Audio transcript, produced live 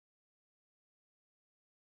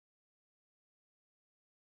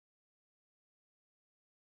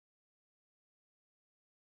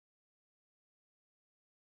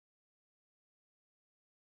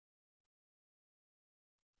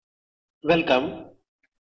Welcome.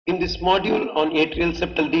 In this module on atrial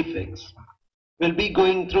septal defects, we'll be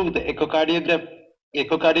going through the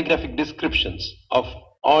echocardiographic descriptions of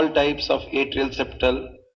all types of atrial septal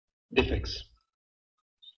defects.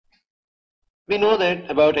 We know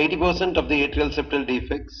that about 80% of the atrial septal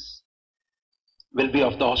defects will be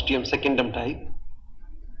of the ostium secundum type.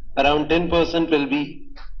 Around 10% will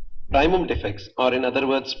be primum defects, or in other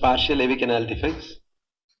words, partial AV canal defects.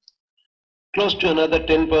 Close to another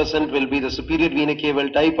 10% will be the superior vena cava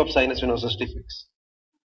type of sinus venosus defects.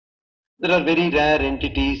 There are very rare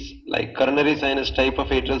entities like coronary sinus type of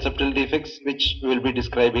atrial septal defects, which we will be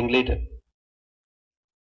describing later.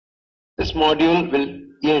 This module will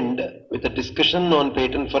end with a discussion on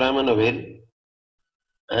patent foramen ovale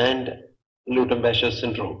and Luton-Basher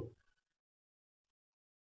syndrome.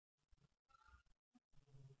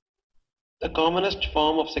 The commonest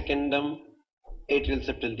form of secundum atrial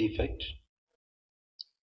septal defect,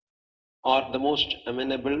 are the most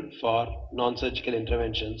amenable for non-surgical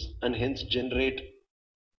interventions and hence generate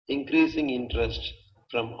increasing interest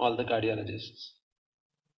from all the cardiologists.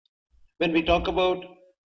 When we talk about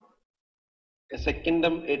a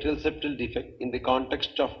secundum atrial septal defect in the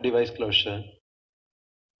context of device closure,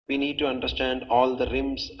 we need to understand all the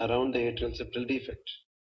rims around the atrial septal defect.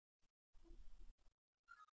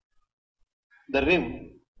 The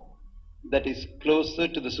rim that is closer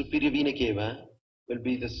to the superior vena cava will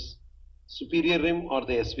be this superior rim or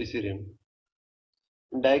the SVC rim.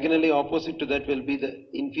 And diagonally opposite to that will be the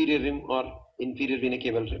inferior rim or inferior vena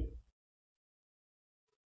caval rim.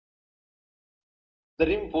 The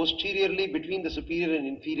rim posteriorly between the superior and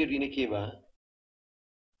inferior vena cava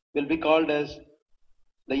will be called as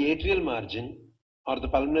the atrial margin or the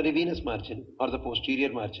pulmonary venous margin or the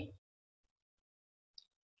posterior margin.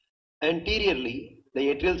 Anteriorly, the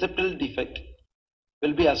atrial septal defect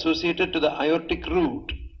will be associated to the aortic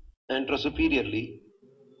root anterosuperiorly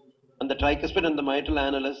and the tricuspid and the mitral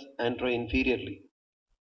annulus anteroinferiorly.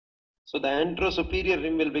 So the anterosuperior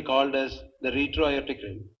rim will be called as the retroaortic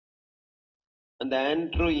rim and the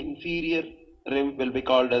anteroinferior rim will be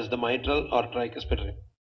called as the mitral or tricuspid rim.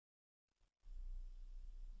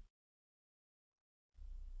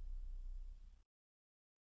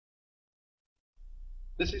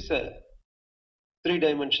 This is a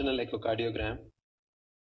three-dimensional echocardiogram.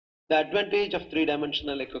 The advantage of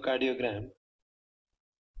three-dimensional echocardiogram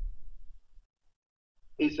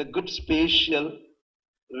is a good spatial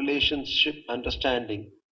relationship understanding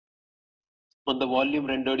on the volume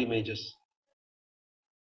rendered images.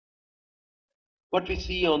 What we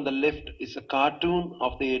see on the left is a cartoon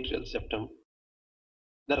of the atrial septum.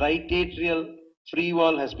 The right atrial free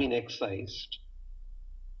wall has been excised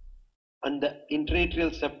and the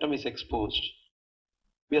intraatrial septum is exposed.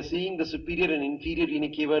 We are seeing the superior and inferior vena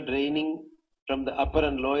cava draining from the upper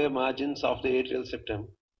and lower margins of the atrial septum.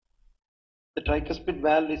 The tricuspid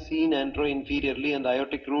valve is seen anteroinferiorly and the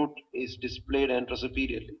aortic root is displayed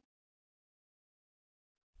anterosuperiorly.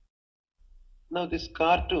 Now this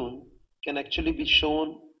cartoon can actually be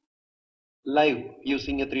shown live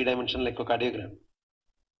using a three-dimensional echocardiogram.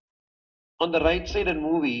 On the right side and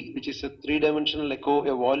movie, which is a three-dimensional echo,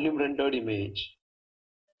 a volume rendered image,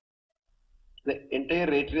 the entire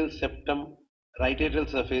atrial septum, right atrial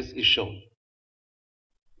surface is shown.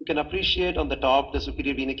 You can appreciate on the top the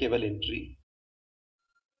superior vena caval entry.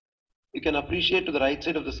 You can appreciate to the right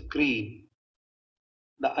side of the screen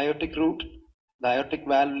the aortic root, the aortic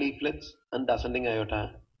valve leaflets and the ascending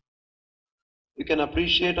aorta. You can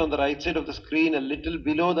appreciate on the right side of the screen a little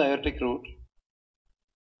below the aortic root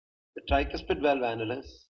the tricuspid valve annulus,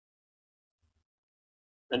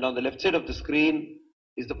 and on the left side of the screen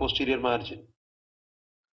is the posterior margin.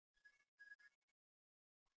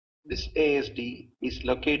 This ASD is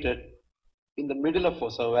located in the middle of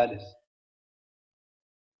fossa ovalis.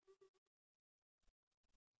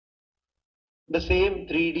 The same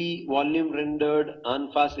 3D volume rendered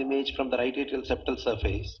en face image from the right atrial septal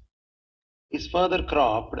surface is further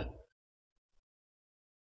cropped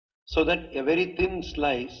so that a very thin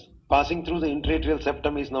slice passing through the intraatrial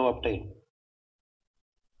septum is now obtained.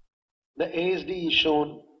 The ASD is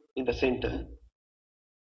shown in the center.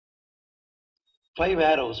 5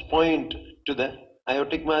 arrows point to the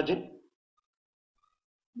aortic margin,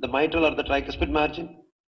 the mitral or the tricuspid margin,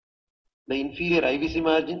 the inferior IVC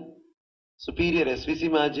margin, superior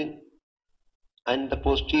SVC margin, and the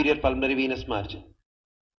posterior pulmonary venous margin.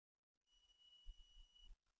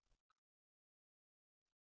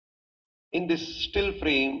 In this still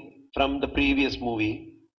frame from the previous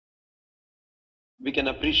movie, we can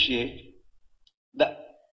appreciate the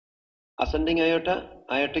ascending aorta,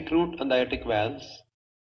 aortic root and the aortic valves.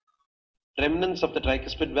 remnants of the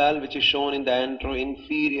tricuspid valve, which is shown in the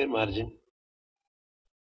antero-inferior margin,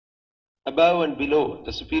 above and below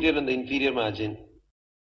the superior and the inferior margin,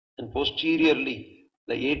 and posteriorly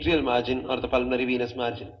the atrial margin or the pulmonary venous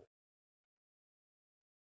margin.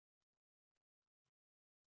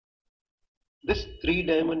 This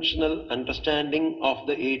three-dimensional understanding of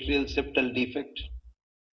the atrial septal defect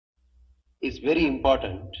is very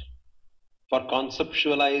important for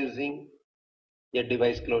conceptualizing a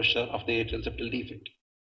device closure of the atrial septal defect.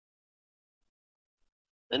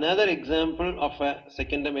 Another example of a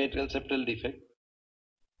secondum atrial septal defect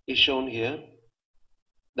is shown here.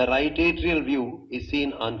 The right atrial view is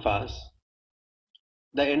seen en face.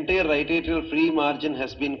 The entire right atrial free margin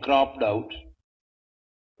has been cropped out.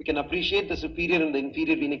 We can appreciate the superior and the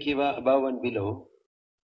inferior vena cava above and below.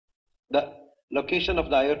 The location of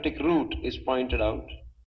the aortic root is pointed out.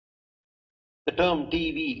 The term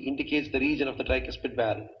TV indicates the region of the tricuspid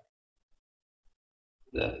valve.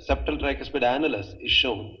 The septal tricuspid annulus is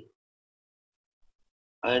shown,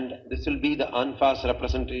 and this will be the en face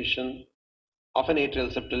representation of an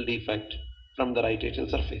atrial septal defect from the right atrial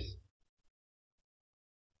surface.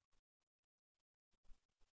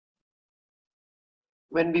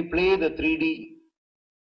 When we play the 3D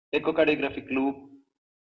echocardiographic loop,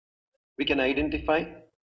 we can identify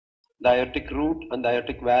the aortic root and the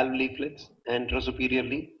aortic valve leaflets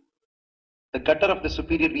anterosuperiorly, the gutter of the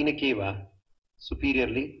superior vena cava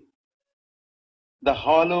superiorly, the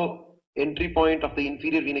hollow entry point of the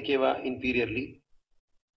inferior vena cava inferiorly,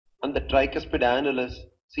 and the tricuspid annulus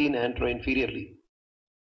seen anteroinferiorly.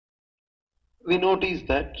 We notice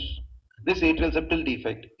that this atrial septal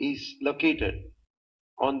defect is located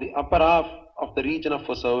on the upper half of the region of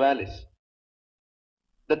fossa ovalis.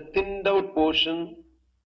 The thinned out portion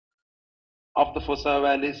of the fossa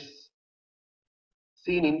ovalis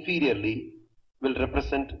seen inferiorly will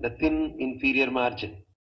represent the thin inferior margin.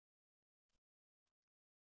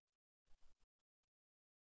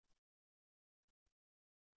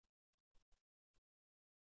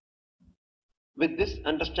 With this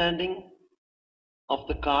understanding of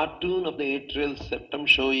the cartoon of the atrial septum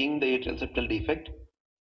showing the atrial septal defect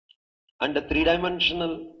and the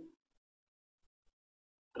three-dimensional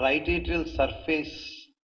right atrial surface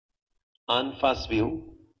en face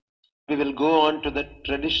view, we will go on to the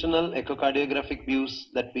traditional echocardiographic views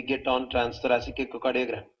that we get on transthoracic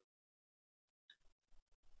echocardiogram.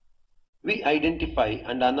 We identify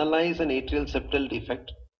and analyze an atrial septal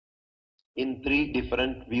defect in three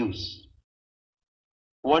different views.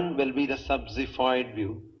 One will be the subxiphoid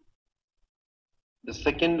view, the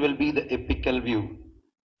second will be the apical view,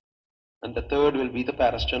 and the third will be the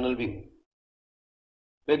parasternal view.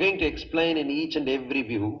 We are going to explain in each and every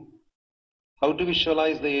view how to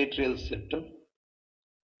visualize the atrial septum,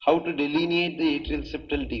 how to delineate the atrial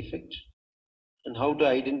septal defect, and how to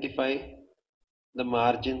identify the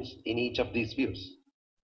margins in each of these views.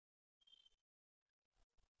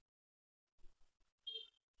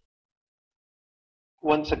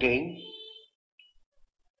 Once again,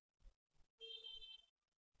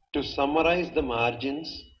 to summarize the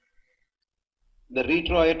margins, the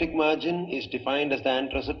retroaortic margin is defined as the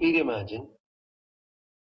anterosuperior margin.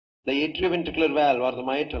 The atrioventricular valve or the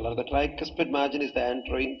mitral or the tricuspid margin is the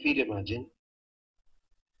anteroinferior margin.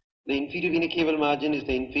 The inferior vena caval margin is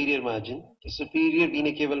the inferior margin. The superior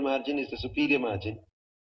vena caval margin is the superior margin.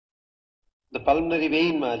 The pulmonary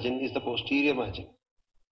vein margin is the posterior margin.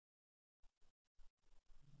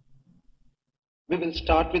 We will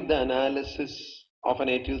start with the analysis of an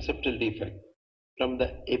atrial septal defect from the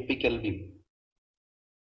apical view.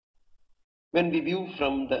 When we view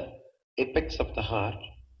from the apex of the heart,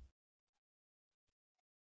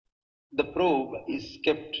 the probe is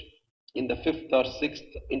kept in the 5th or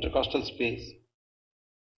 6th intercostal space,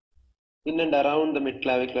 in and around the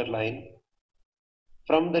midclavicular line,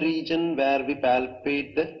 from the region where we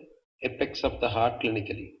palpate the apex of the heart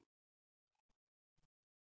clinically.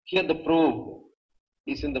 Here the probe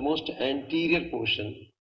is in the most anterior portion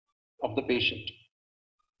of the patient.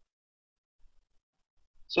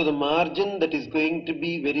 So the margin that is going to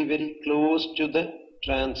be very, very close to the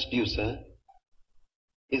transducer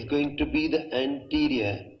is going to be the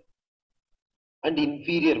anterior and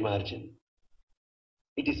inferior margin.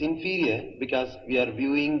 It is inferior because we are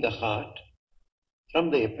viewing the heart from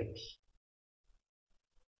the apex.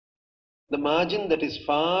 The margin that is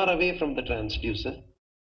far away from the transducer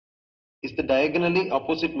is the diagonally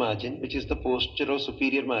opposite margin, which is the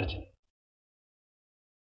posterior-superior margin.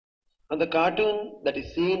 On the cartoon that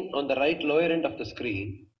is seen on the right lower end of the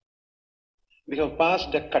screen, we have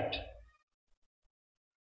passed a cut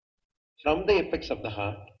from the apex of the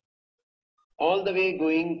heart all the way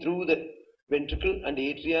going through the ventricle and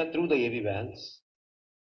atria through the AV valves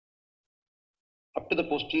up to the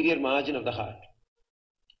posterior margin of the heart,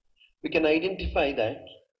 we can identify that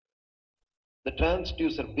the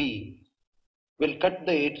transducer B will cut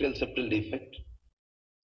the atrial septal defect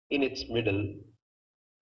in its middle,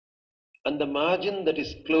 and the margin that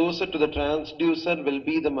is closer to the transducer will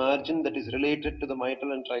be the margin that is related to the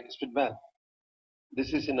mitral and tricuspid valve.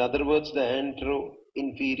 This is, in other words, the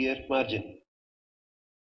antero-inferior margin.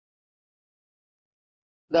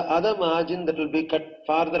 The other margin that will be cut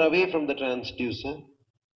farther away from the transducer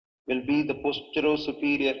will be the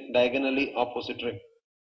posterior-superior diagonally opposite rim.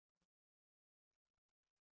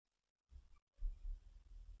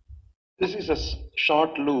 This is a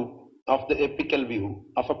short loop of the apical view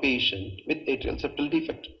of a patient with atrial septal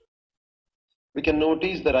defect. We can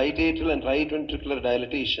notice the right atrial and right ventricular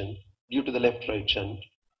dilatation due to the left-right shunt.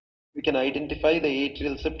 We can identify the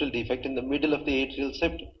atrial septal defect in the middle of the atrial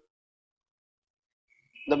septum.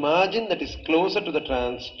 The margin that is closer to the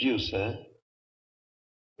transducer,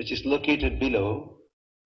 which is located below,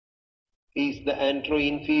 is the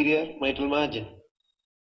antero-inferior mitral margin.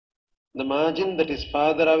 The margin that is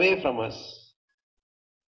farther away from us,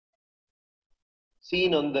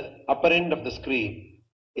 seen on the upper end of the screen,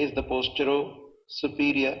 is the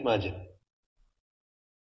posterior-superior margin.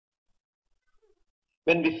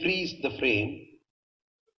 When we freeze the frame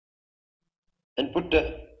and put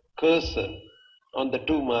a cursor on the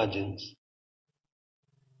two margins,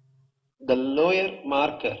 the lower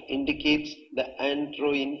marker indicates the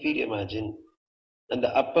antero-inferior margin and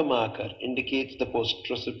the upper marker indicates the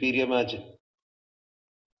posterior-superior margin.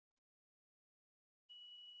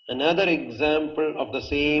 Another example of the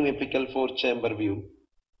same apical four-chamber view.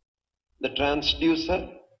 The transducer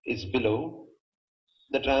is below.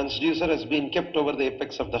 The transducer has been kept over the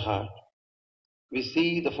apex of the heart. We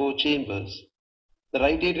see the four chambers. The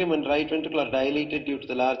right atrium and right ventricle are dilated due to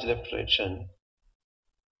the large left-right shunt.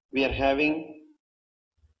 We are having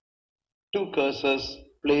two cursors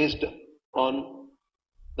placed on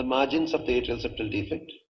the margins of the atrial septal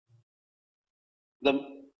defect. The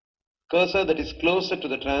cursor that is closer to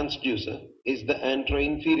the transducer is the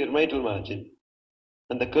antero-inferior mitral margin,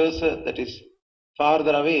 and the cursor that is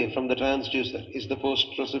farther away from the transducer is the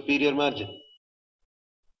posterior-superior margin.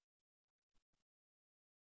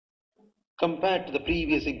 Compared to the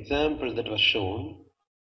previous example that was shown,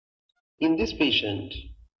 in this patient,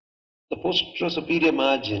 the posterior-superior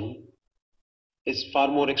margin is far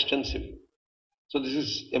more extensive. So this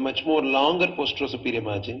is a much more longer posterior-superior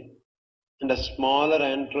margin and a smaller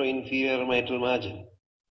antero-inferior mitral margin.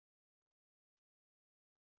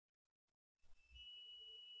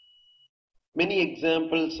 Many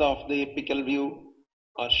examples of the apical view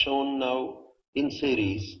are shown now in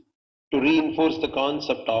series to reinforce the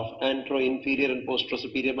concept of antero-inferior and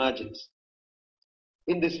posterior-superior margins.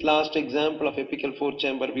 In this last example of apical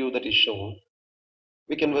four-chamber view that is shown,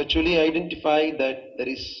 we can virtually identify that there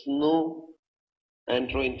is no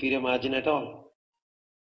antero-inferior margin at all.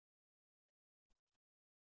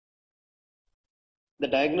 The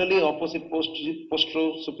diagonally opposite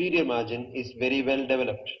posterior-superior margin is very well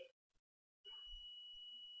developed.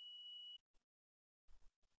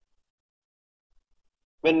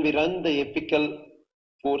 When we run the apical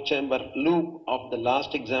four-chamber loop of the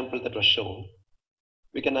last example that was shown,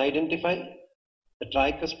 we can identify the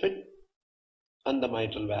tricuspid and the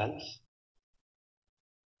mitral valves.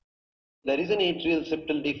 There is an atrial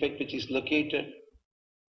septal defect which is located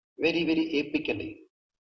very apically.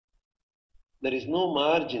 There is no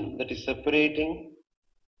margin that is separating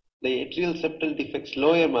the atrial septal defect's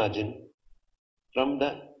lower margin from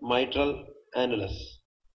the mitral annulus.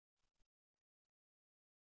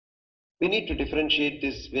 We need to differentiate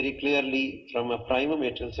this very clearly from a primum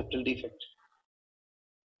atrial septal defect.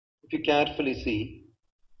 If you carefully see,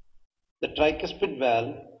 the tricuspid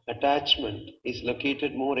valve attachment is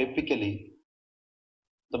located more apically.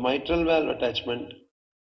 The mitral valve attachment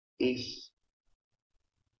is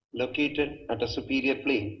located at a superior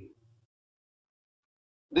plane.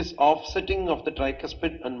 This offsetting of the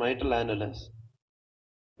tricuspid and mitral annulus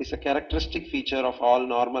is a characteristic feature of all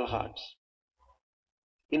normal hearts.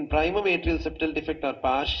 In primum atrial septal defect or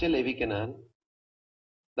partial AV canal,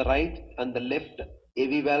 the right and the left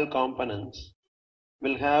AV valve components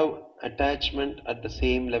will have attachment at the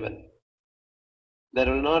same level. There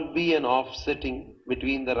will not be an offsetting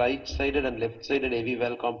between the right-sided and left-sided AV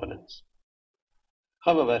valve components.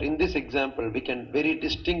 However, in this example, we can very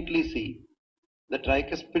distinctly see the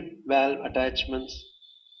tricuspid valve attachments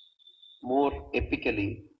more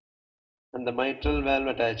apically and the mitral valve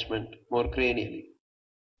attachment more cranially.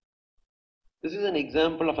 This is an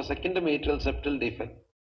example of a secondary atrial septal defect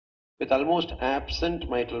with almost absent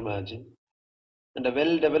mitral margin and a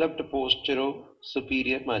well-developed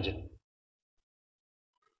posterior-superior margin.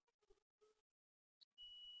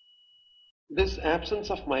 This absence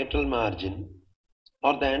of mitral margin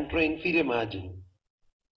or the anteroinferior margin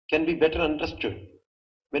can be better understood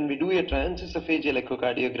when we do a transesophageal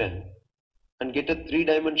echocardiogram and get a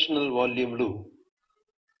three-dimensional volume loop.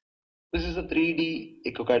 This is a 3D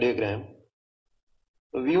echocardiogram,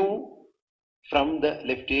 a view from the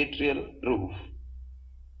left atrial roof.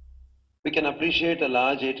 We can appreciate a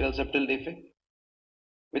large atrial septal defect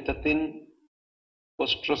with a thin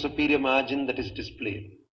posterior margin that is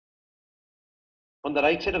displayed. On the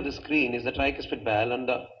right side of the screen is the tricuspid valve, and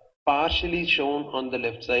the partially shown on the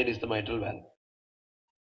left side is the mitral valve.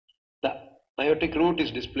 The aortic root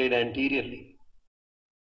is displayed anteriorly.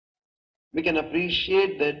 We can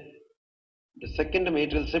appreciate that the second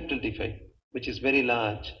atrial septal defect, which is very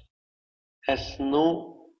large, has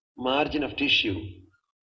no margin of tissue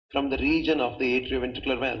from the region of the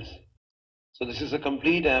atrioventricular valves. So this is a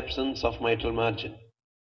complete absence of mitral margin.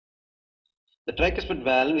 The tricuspid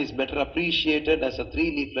valve is better appreciated as a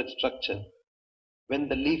three-leaflet structure when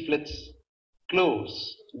the leaflets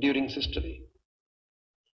close during systole.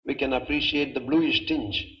 We can appreciate the bluish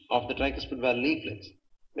tinge of the tricuspid valve leaflets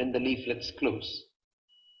when the leaflets close.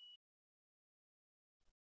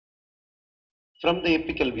 From the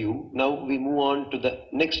apical view, now we move on to the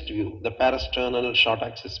next view, the parasternal short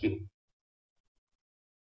axis view.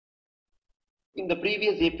 In the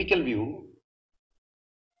previous apical view,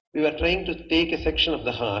 we were trying to take a section of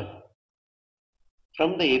the heart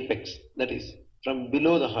from the apex, that is, from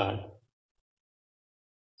below the heart.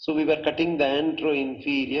 So we were cutting the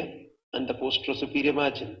anteroinferior and the posterior-superior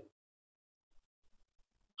margin.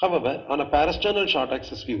 However, on a parasternal short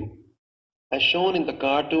axis view, as shown in the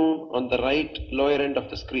cartoon on the right lower end of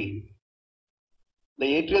the screen, the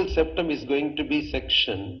atrial septum is going to be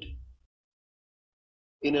sectioned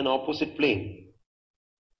in an opposite plane.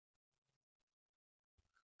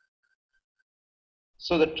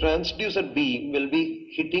 So the transducer beam will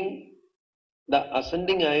be hitting the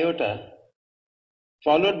ascending aorta,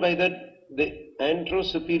 followed by that the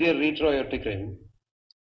anterosuperior retroaortic rim,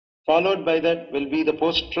 followed by that will be the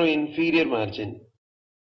posterior-inferior margin.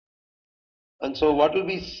 And so what will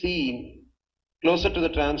be seen closer to the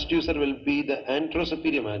transducer will be the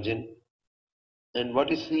anterosuperior margin, and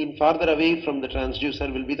what is seen farther away from the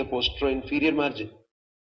transducer will be the posterior-inferior margin.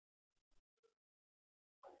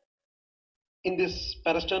 In this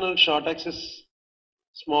parasternal short axis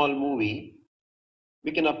small movie,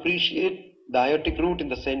 we can appreciate the aortic root in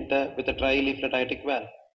the center with a tri-leaflet aortic valve.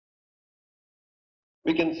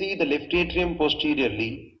 We can see the left atrium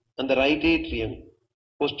posteriorly and the right atrium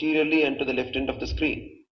posteriorly and to the left end of the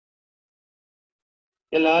screen.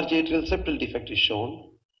 A large atrial septal defect is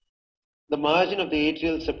shown. The margin of the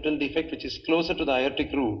atrial septal defect, which is closer to the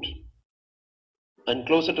aortic root and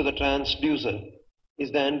closer to the transducer,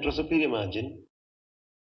 is the anterosuperior margin.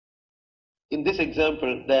 In this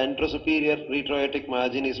example, the anterosuperior retroaortic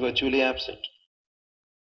margin is virtually absent.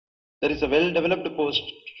 There is a well-developed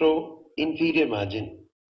posterior-inferior margin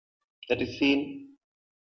that is seen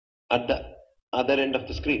at the other end of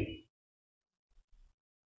the screen.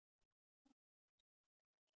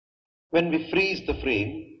 When we freeze the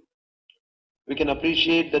frame, we can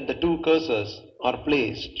appreciate that the two cursors are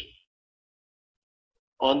placed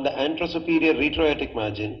on the anterosuperior retroaortic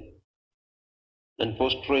margin and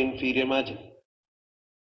posterior-inferior margin.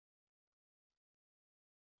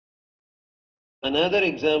 Another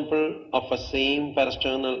example of a same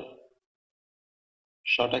parasternal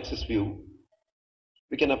short axis view,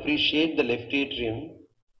 we can appreciate the left atrium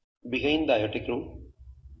behind the aortic root,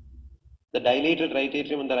 the dilated right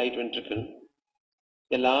atrium and the right ventricle.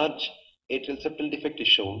 A large atrial septal defect is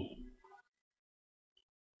shown.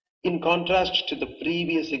 In contrast to the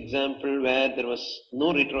previous example where there was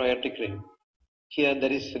no retroaortic rim, here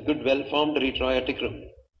there is a good well-formed retroaortic rim.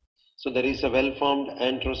 So there is a well-formed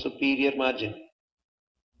anterosuperior margin.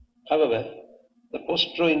 However, the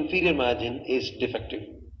posterior-inferior margin is defective,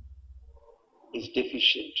 is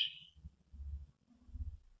deficient.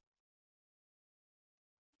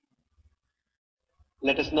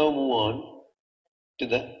 Let us now move on to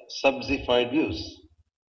the subxiphoid views.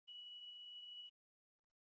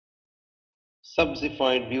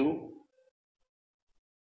 Subxiphoid view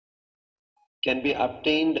can be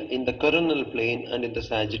obtained in the coronal plane and in the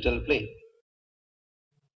sagittal plane.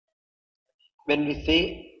 When we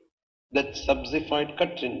say that subxiphoid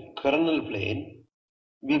cut in coronal plane,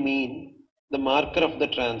 we mean the marker of the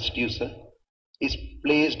transducer is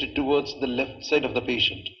placed towards the left side of the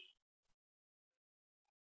patient.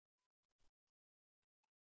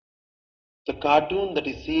 The cartoon that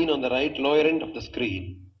is seen on the right lower end of the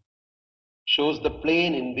screen shows the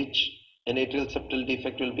plane in which an atrial septal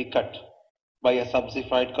defect will be cut by a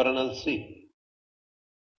subsified coronal sweep.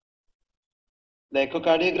 The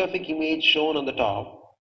echocardiographic image shown on the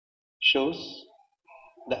top shows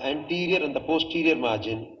the anterior and the posterior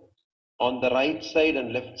margin on the right side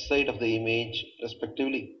and left side of the image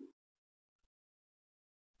respectively.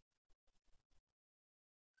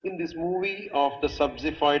 In this movie of the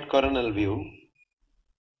subsified coronal view,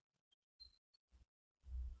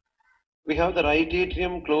 we have the right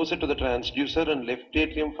atrium closer to the transducer and left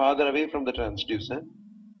atrium farther away from the transducer.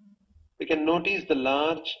 We can notice the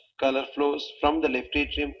large color flows from the left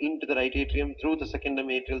atrium into the right atrium through the secondum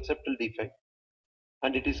atrial septal defect,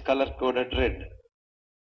 and it is color coded red.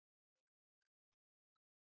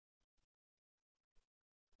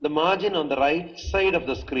 The margin on the right side of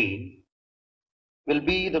the screen will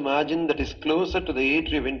be the margin that is closer to the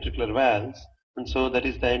atrioventricular valves, and so that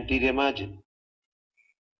is the anterior margin.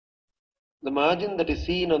 The margin that is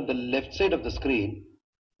seen on the left side of the screen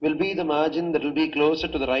will be the margin that will be closer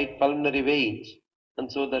to the right pulmonary veins,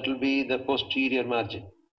 and so that will be the posterior margin.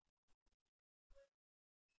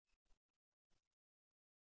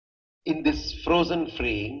 In this frozen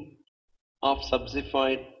frame of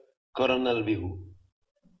subsified coronal view,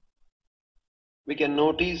 we can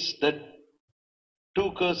notice that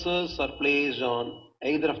two cursors are placed on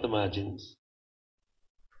either of the margins.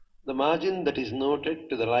 The margin that is noted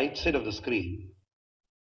to the right side of the screen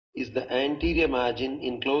is the anterior margin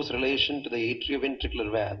in close relation to the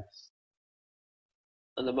atrioventricular valves,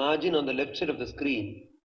 and the margin on the left side of the screen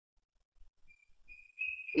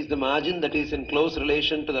is the margin that is in close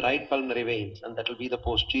relation to the right pulmonary veins, and that will be the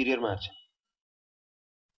posterior margin.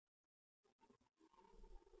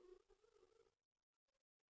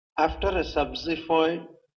 After a subsified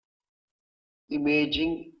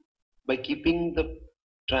imaging by keeping the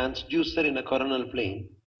transducer in a coronal plane,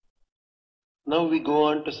 now we go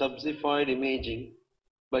on to subsified imaging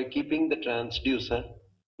by keeping the transducer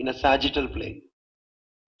in a sagittal plane.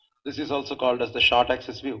 This is also called as the short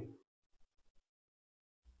axis view.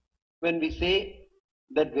 When we say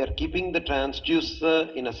that we are keeping the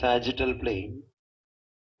transducer in a sagittal plane,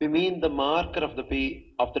 we mean the marker of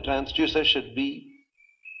the transducer should be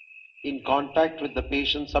in contact with the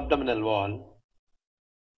patient's abdominal wall,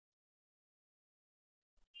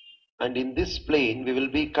 and in this plane we will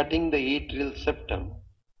be cutting the atrial septum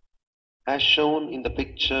as shown in the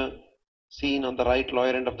picture seen on the right lower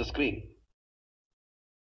end of the screen.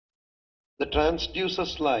 The transducer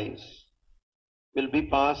slice will be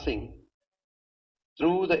passing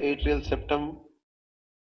through the atrial septum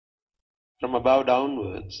from above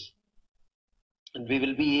downwards, and we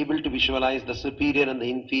will be able to visualize the superior and the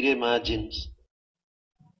inferior margins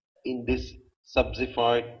in this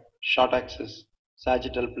subsified short axis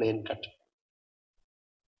sagittal plane cut.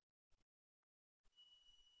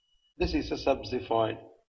 This is a subsified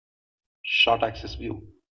short axis view.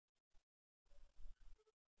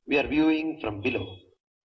 We are viewing from below.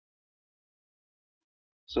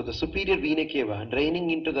 So the superior vena cava draining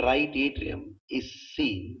into the right atrium is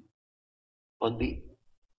seen on the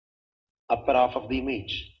upper half of the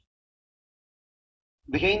image.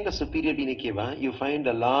 Behind the superior vena cava, you find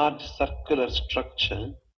a large circular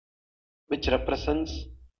structure which represents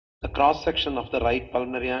the cross section of the right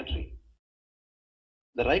pulmonary artery.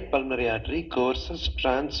 The right pulmonary artery courses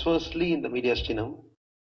transversely in the mediastinum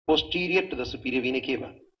posterior to the superior vena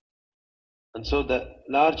cava. And so the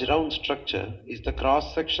large round structure is the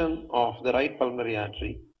cross section of the right pulmonary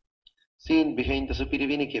artery seen behind the superior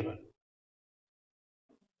vena cava.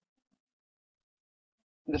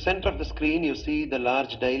 In the center of the screen you see the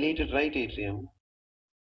large dilated right atrium,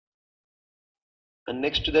 and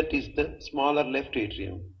next to that is the smaller left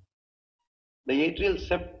atrium. The atrial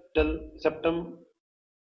septum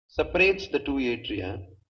separates the two atria.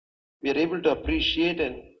 We are able to appreciate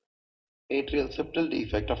an atrial septal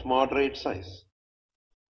defect of moderate size.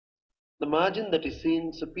 The margin that is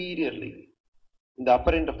seen superiorly in the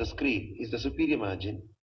upper end of the screen is the superior margin,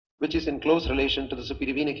 which is in close relation to the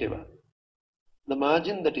superior vena cava. The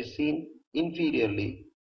margin that is seen inferiorly,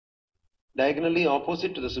 diagonally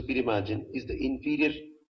opposite to the superior margin, is the inferior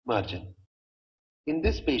margin. In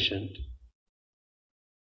this patient,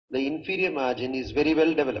 the inferior margin is very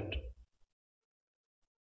well developed.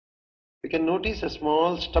 We can notice a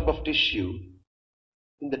small stub of tissue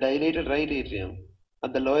in the dilated right atrium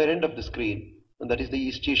at the lower end of the screen, and that is the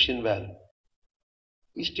Eustachian valve.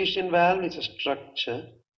 Eustachian valve is a structure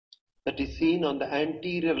that is seen on the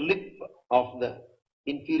anterior lip of the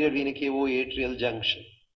inferior vena cava atrial junction.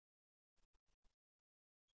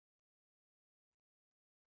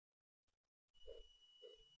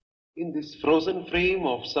 In this frozen frame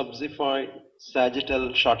of subxifoid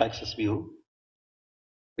sagittal short axis view,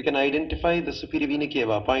 we can identify the superior vena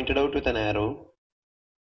cava pointed out with an arrow.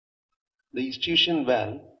 The eustachian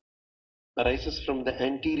valve arises from the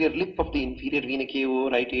anterior lip of the inferior vena cava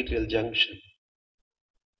right atrial junction.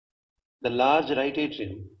 The large right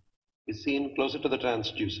atrium is seen closer to the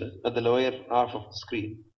transducer at the lower half of the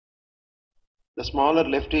screen. The smaller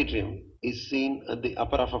left atrium is seen at the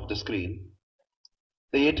upper half of the screen.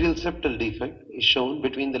 The atrial septal defect is shown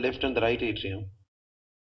between the left and the right atrium.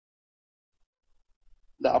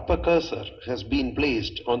 The upper cursor has been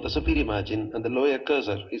placed on the superior margin and the lower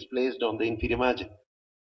cursor is placed on the inferior margin.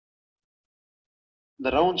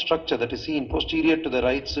 The round structure that is seen posterior to the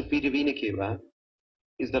right superior vena cava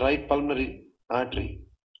is the right pulmonary artery,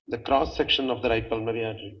 the cross section of the right pulmonary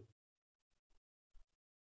artery.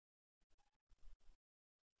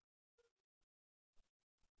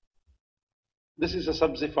 This is a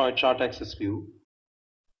subxifoid short axis view,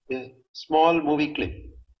 a small movie clip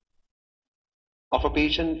of a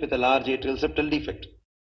patient with a large atrial septal defect.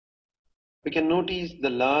 We can notice the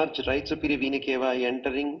large right superior vena cava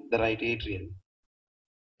entering the right atrium,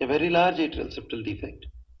 a very large atrial septal defect.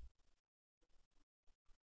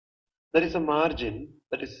 There is a margin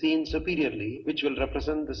that is seen superiorly, which will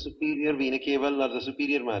represent the superior vena cava or the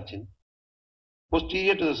superior margin.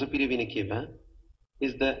 Posterior to the superior vena cava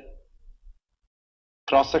is the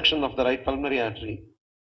cross section of the right pulmonary artery.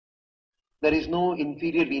 There is no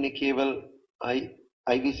inferior vena cava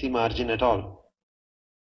IVC margin at all.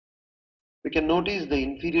 We can notice the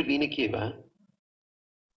inferior vena cava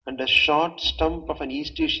and a short stump of an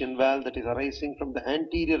eustachian valve that is arising from the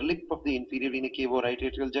anterior lip of the inferior vena cava right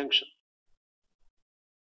atrial junction.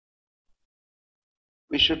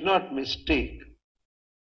 We should not mistake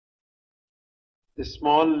the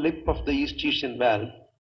small lip of the eustachian valve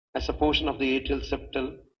as a portion of the atrial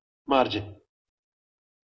septal margin.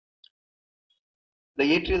 The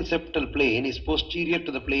atrial septal plane is posterior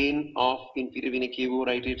to the plane of inferior vena cava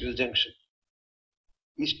right atrial junction.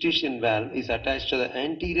 Eustachian valve is attached to the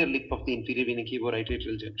anterior lip of the inferior vena cava right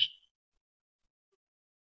atrial junction.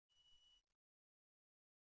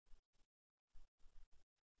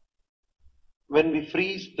 When we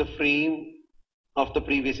freeze the frame of the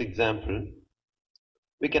previous example,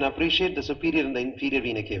 we can appreciate the superior and the inferior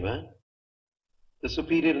vena cava, the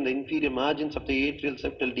superior and the inferior margins of the atrial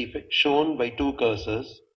septal defect shown by two cursors.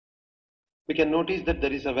 We can notice that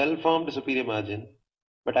there is a well-formed superior margin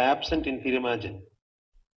but absent inferior margin.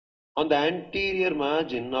 On the anterior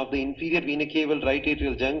margin of the inferior vena cava right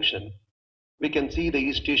atrial junction, we can see the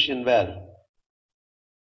eustachian valve.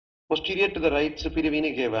 Posterior to the right superior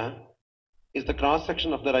vena cava is the cross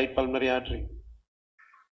section of the right pulmonary artery.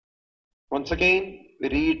 Once again, we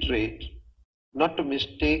reiterate not to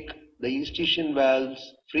mistake the eustachian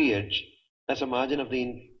valve's free edge as a margin of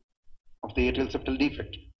the atrial septal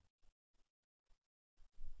defect.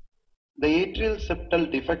 The atrial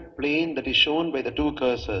septal defect plane that is shown by the two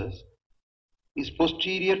cursors is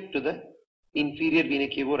posterior to the inferior vena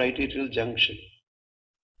cava right atrial junction.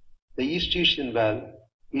 The eustachian valve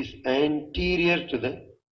is anterior to the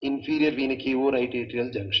inferior vena cava right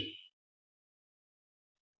atrial junction.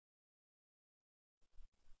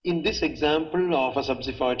 In this example of a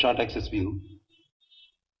subxifoid short axis view,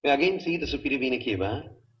 we again see the superior vena cava.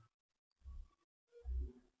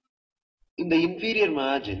 In the inferior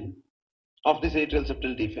margin of this atrial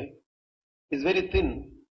septal defect is very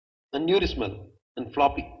thin, aneurysmal and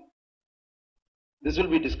floppy. This will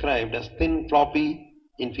be described as thin, floppy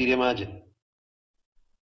inferior margin.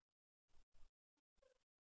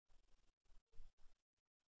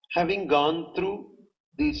 Having gone through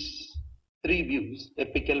these three views,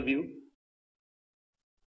 apical view,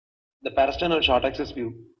 the parasternal short axis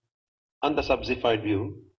view and the subxifoid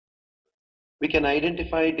view, we can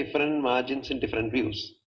identify different margins in different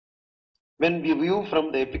views. When we view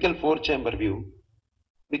from the apical four-chamber view,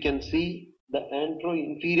 we can see the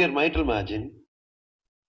antero-inferior mitral margin,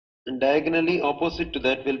 and diagonally opposite to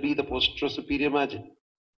that will be the postero-superior margin.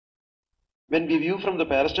 When we view from the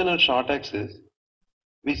parasternal short axis,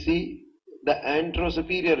 we see the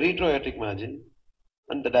antero-superior retroaortic margin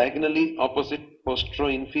and the diagonally opposite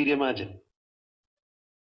postero-inferior margin.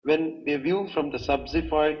 When we view from the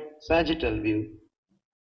subxifoid sagittal view,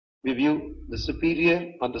 we view the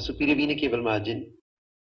superior or the superior vena cava margin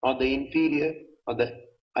or the inferior or the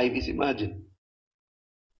IVC margin.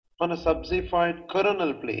 On a subxifoid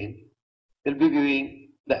coronal plane, we'll be viewing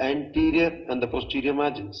the anterior and the posterior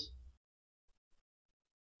margins.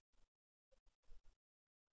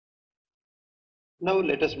 Now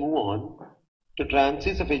let us move on to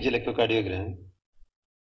transesophageal echocardiogram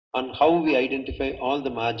on how we identify all the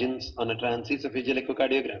margins on a transesophageal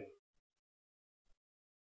echocardiogram.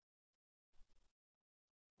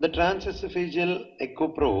 The transesophageal echo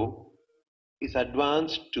probe is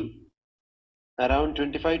advanced to around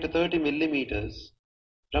 25 to 30 millimeters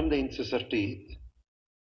from the incisor teeth,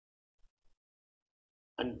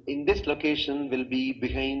 and in this location will be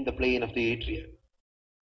behind the plane of the atria.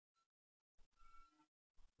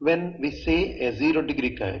 When we say a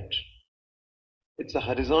 0-degree cut, it's a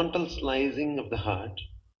horizontal slicing of the heart,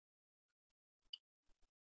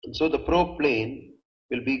 and so the probe plane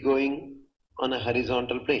will be going on a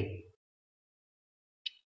horizontal plane.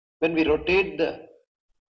 When we rotate the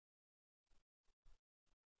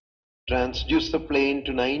transducer plane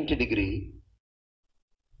to 90 degree,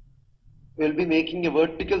 we will be making a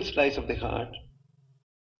vertical slice of the heart,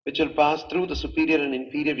 which will pass through the superior and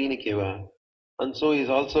inferior vena cava, and so is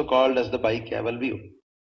also called as the bicaval view.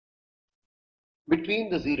 Between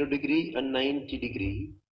the 0-degree and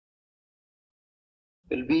 90-degree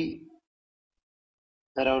will be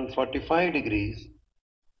around 45 degrees,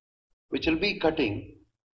 which will be cutting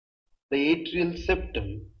the atrial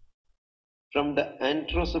septum from the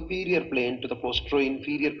anterosuperior plane to the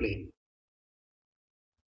postero-inferior plane.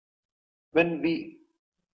 When we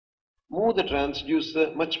move the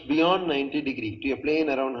transducer much beyond 90 degree to a plane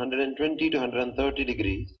around 120 to 130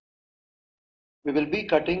 degrees, we will be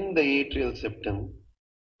cutting the atrial septum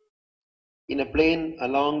in a plane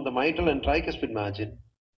along the mitral and tricuspid margin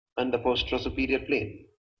and the postero-superior plane.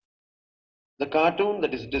 The cartoon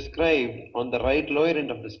that is described on the right lower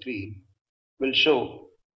end of the screen will show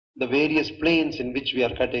the various planes in which we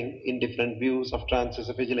are cutting in different views of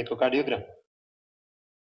transesophageal echocardiogram.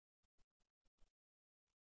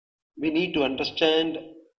 We need to understand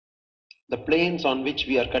the planes on which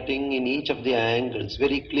we are cutting in each of the angles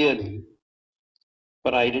very clearly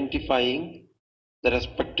for identifying the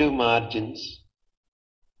respective margins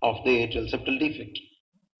of the atrial septal defect.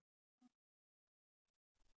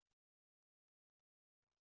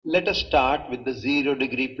 Let us start with the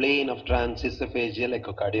 0-degree plane of transesophageal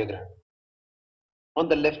echocardiogram. On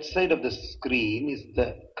the left side of the screen is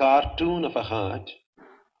the cartoon of a heart,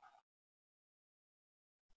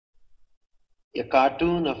 a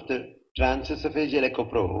cartoon of the transesophageal echo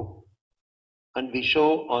probe, and we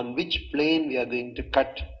show on which plane we are going to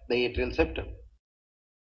cut the atrial septum.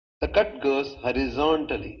 The cut goes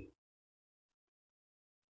horizontally.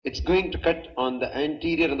 It's going to cut on the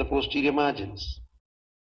anterior and the posterior margins.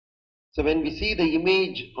 So when we see the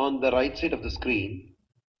image on the right side of the screen,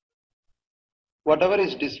 whatever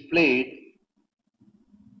is displayed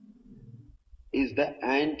is the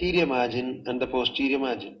anterior margin and the posterior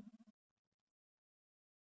margin.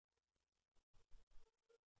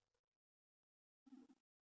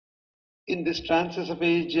 In this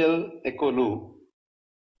transesophageal echo loop,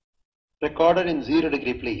 recorded in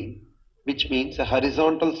 0-degree plane, which means a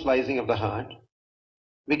horizontal slicing of the heart,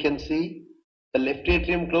 we can see the left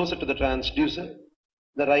atrium closer to the transducer,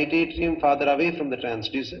 the right atrium farther away from the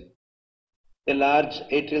transducer. A large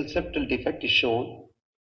atrial septal defect is shown.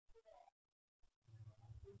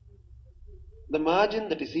 The margin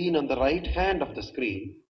that is seen on the right hand of the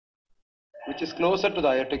screen, which is closer to the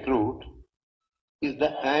aortic root, is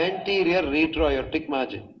the anterior retroaortic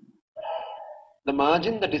margin. The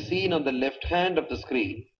margin that is seen on the left hand of the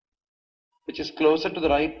screen, which is closer to the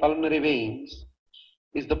right pulmonary veins,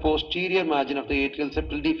 is the posterior margin of the atrial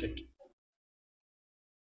septal defect.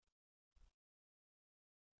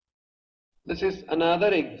 This is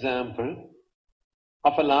another example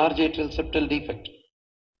of a large atrial septal defect.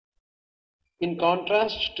 In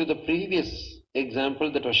contrast to the previous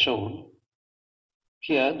example that was shown,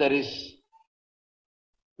 here there is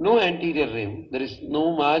no anterior rim, there is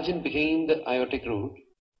no margin behind the aortic root,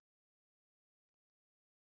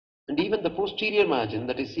 and even the posterior margin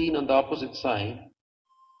that is seen on the opposite side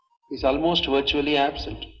is almost virtually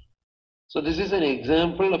absent. So this is an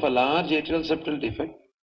example of a large atrial septal defect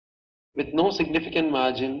with no significant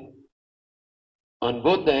margin on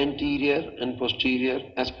both the anterior and posterior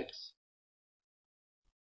aspects.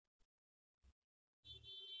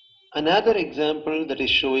 Another example that is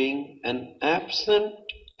showing an absent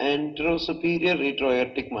anterosuperior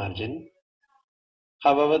retroaortic margin.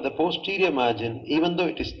 However, the posterior margin, even though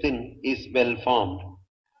it is thin, is well formed.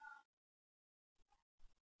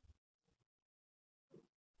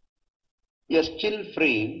 A still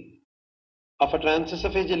frame of a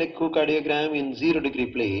transesophageal echocardiogram in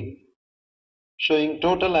 0-degree plane showing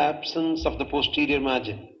total absence of the posterior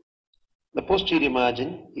margin. The posterior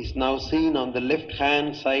margin is now seen on the left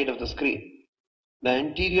hand side of the screen. The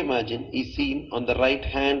anterior margin is seen on the right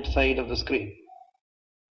hand side of the screen.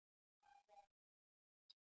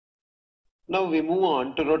 Now we move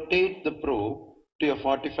on to rotate the probe to a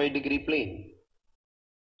 45-degree plane.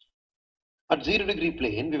 At 0-degree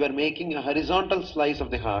plane, we were making a horizontal slice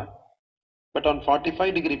of the heart, but on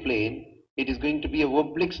 45-degree plane, it is going to be a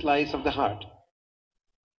oblique slice of the heart.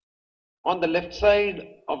 On the left side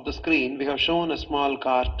of the screen, we have shown a small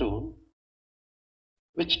cartoon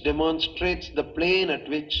which demonstrates the plane at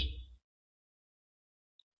which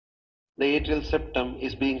the atrial septum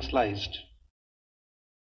is being sliced.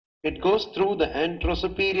 It goes through the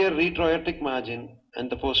anterosuperior retroaortic margin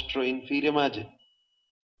and the posterior-inferior margin.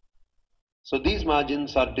 So these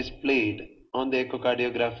margins are displayed on the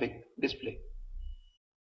echocardiographic display.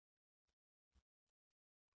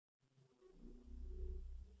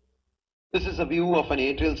 This is a view of an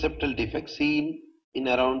atrial septal defect seen in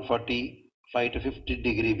around 45 to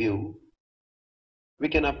 50-degree view. We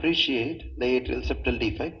can appreciate the atrial septal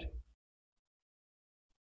defect.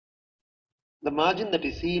 The margin that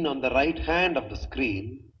is seen on the right hand of the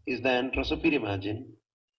screen is the anterosuperior margin,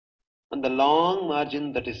 and the long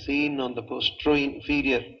margin that is seen on the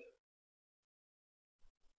posterior-inferior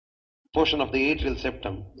portion of the atrial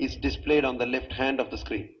septum is displayed on the left hand of the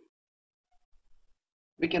screen.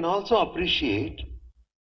 We can also appreciate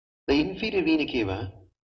the inferior vena cava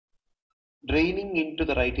draining into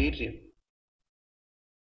the right atrium.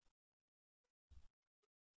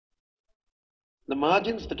 The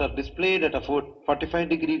margins that are displayed at a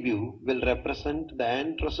 45-degree view will represent the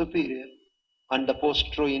anterosuperior and the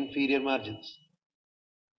posterior-inferior margins.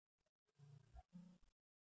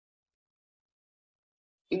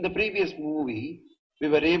 In the previous movie, we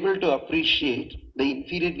were able to appreciate the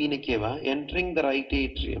inferior vena cava entering the right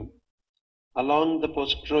atrium along the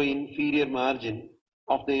posterior-inferior margin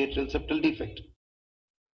of the atrial septal defect.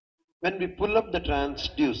 When we pull up the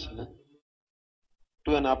transducer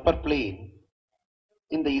to an upper plane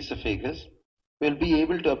in the esophagus, we will be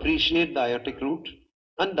able to appreciate the aortic root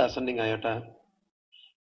and the ascending aorta,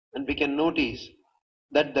 and we can notice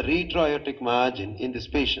that the retroaortic margin in this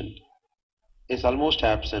patient is almost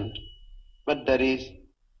absent, but there is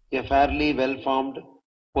a fairly well-formed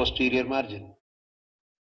posterior margin.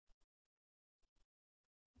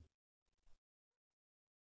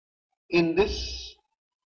 In this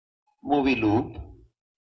movie loop,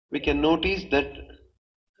 we can notice that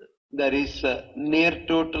there is a near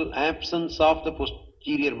total absence of the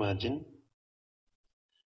posterior margin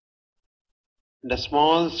and a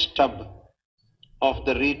small stub of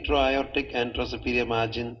the retroaortic anterosuperior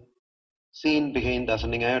margin seen behind the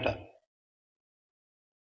ascending aorta.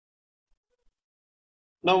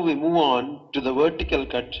 Now we move on to the vertical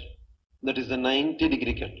cut, that is the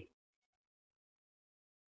 90-degree cut.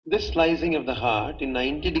 This slicing of the heart in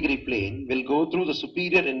 90-degree plane will go through the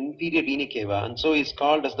superior and inferior vena cava, and so is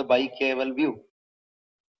called as the bicaval view.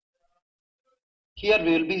 Here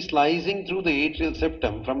we will be slicing through the atrial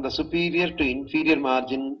septum from the superior to inferior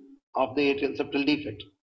margin of the atrial septal defect.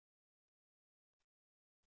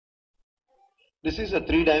 This is a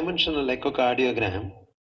three-dimensional echocardiogram.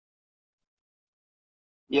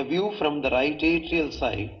 A view from the right atrial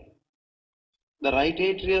side. The right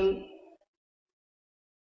atrial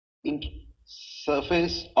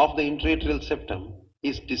surface of the intraatrial septum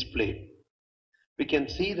is displayed. We can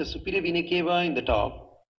see the superior vena cava in the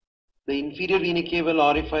top, the inferior vena caval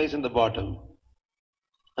orifice in the bottom,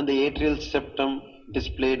 and the atrial septum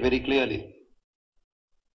displayed very clearly.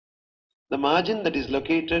 The margin that is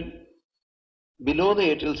located below the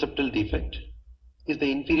atrial septal defect is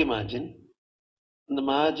the inferior margin, and the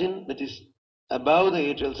margin that is above the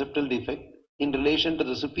atrial septal defect in relation to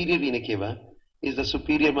the superior vena cava is the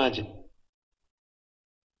superior margin.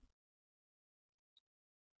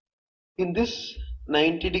 In this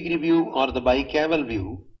 90-degree view or the bicaval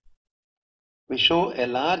view, we show a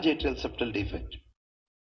large atrial septal defect.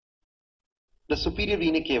 The superior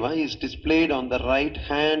vena cava is displayed on the right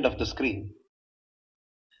hand of the screen.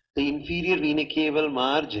 The inferior vena caval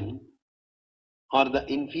margin or the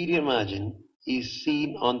inferior margin is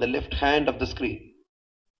seen on the left hand of the screen.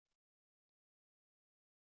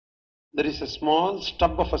 There is a small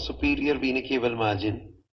stub of a superior vena caval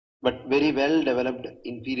margin, but very well developed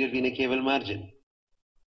inferior vena caval margin.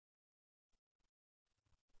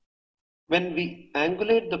 When we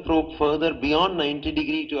angulate the probe further beyond 90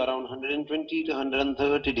 degree to around 120 to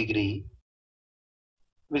 130 degree,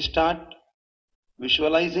 we start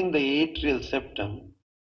visualizing the atrial septum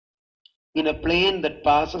in a plane that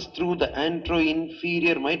passes through the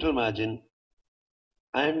anteroinferior mitral margin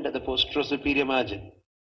and the posterosuperior margin.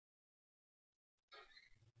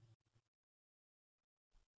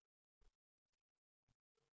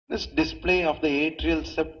 This display of the atrial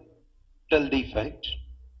septal defect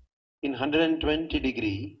in 120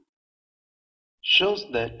 degree shows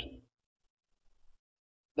that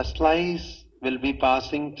the slice will be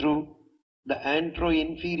passing through the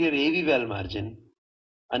antero-inferior AV valve margin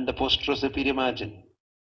and the posterior-superior margin.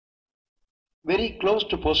 Very close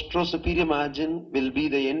to posterior-superior margin will be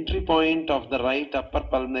the entry point of the right upper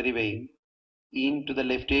pulmonary vein into the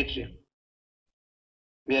left atrium.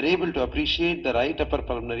 We are able to appreciate the right upper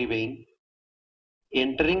pulmonary vein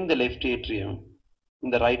entering the left atrium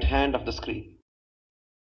in the right hand of the screen.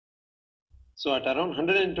 So at around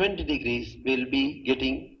 120 degrees, we will be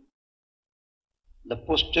getting the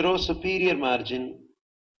posterior-superior margin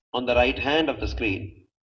on the right hand of the screen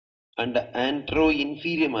and the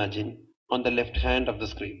antero-inferior margin on the left hand of the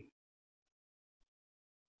screen.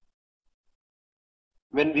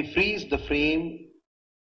 When we freeze the frame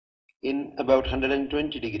in about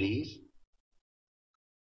 120 degrees,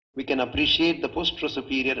 we can appreciate the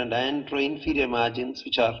posterior-superior and antero-inferior margins,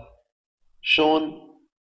 which are shown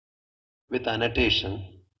with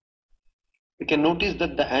annotation. We can notice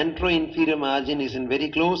that the antero-inferior margin is in very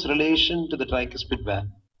close relation to the tricuspid valve,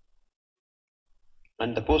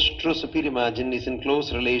 and the posterior-superior margin is in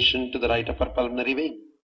close relation to the right upper pulmonary vein.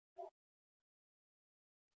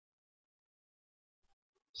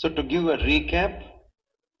 So to give a recap,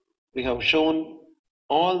 we have shown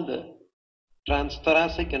all the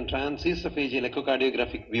transthoracic and transesophageal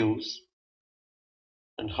echocardiographic views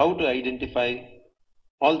and how to identify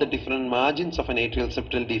all the different margins of an atrial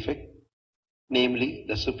septal defect, namely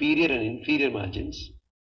the superior and inferior margins,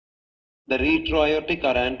 the retroaortic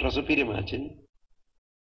or anterosuperior margin,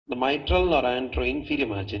 the mitral or antero-inferior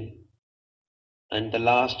margin, and the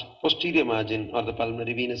last posterior margin or the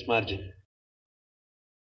pulmonary venous margin.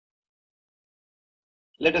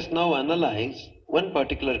 Let us now analyze one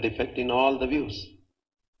particular defect in all the views.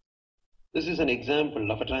 This is an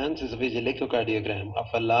example of a transesophageal echocardiogram of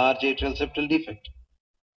a large atrial septal defect.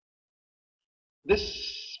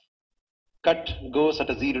 This cut goes at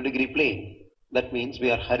a 0-degree plane. That means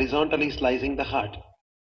we are horizontally slicing the heart.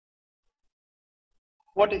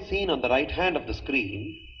 What is seen on the right hand of the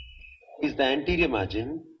screen is the anterior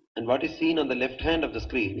margin, and what is seen on the left hand of the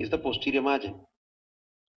screen is the posterior margin.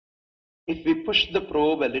 If we push the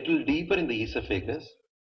probe a little deeper in the esophagus,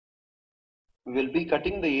 we will be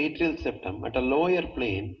cutting the atrial septum at a lower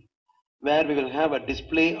plane where we will have a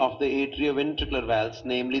display of the atrioventricular valves,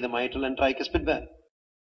 namely the mitral and tricuspid valve.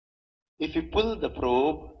 If we pull the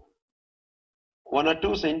probe 1 or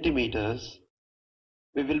 2 centimeters,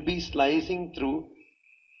 we will be slicing through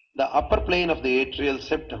the upper plane of the atrial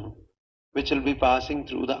septum, which will be passing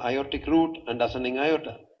through the aortic root and ascending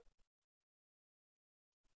aorta.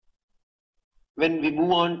 When we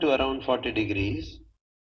move on to around 40 degrees,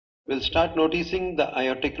 we'll start noticing the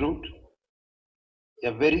aortic root,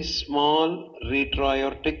 a very small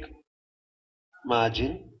retroaortic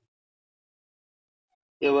margin,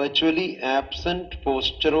 a virtually absent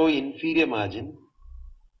postero-inferior margin.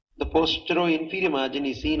 The postero-inferior margin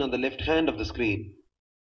is seen on the left hand of the screen,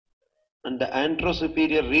 and the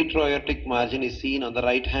anterosuperior retroaortic margin is seen on the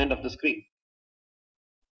right hand of the screen.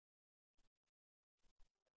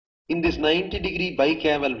 In this 90-degree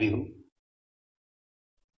bicaval view,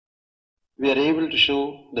 we are able to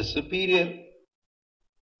show the superior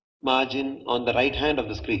margin on the right hand of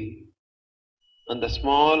the screen and the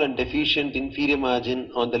small and deficient inferior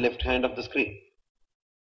margin on the left hand of the screen.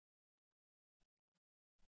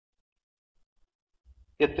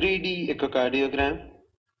 A 3D echocardiogram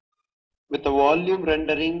with a volume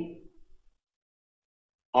rendering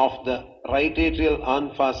of the right atrial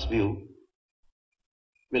en face view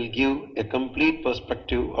will give a complete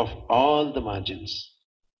perspective of all the margins.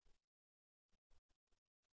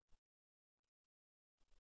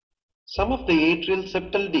 Some of the atrial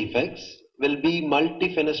septal defects will be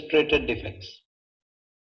multifenestrated defects.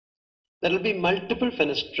 There will be multiple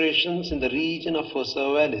fenestrations in the region of fossa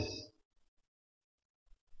ovalis.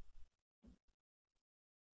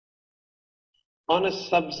 On a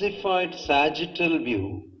subxiphoid sagittal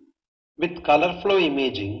view with color flow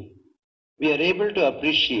imaging, we are able to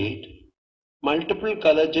appreciate multiple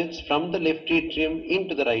color jets from the left atrium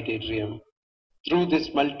into the right atrium through this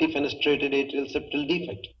multifenestrated atrial septal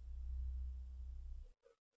defect.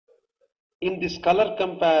 In this color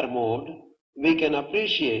compare mode, we can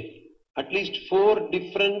appreciate at least 4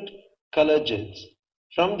 different color jets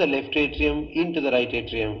from the left atrium into the right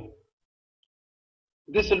atrium.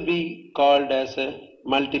 This will be called as a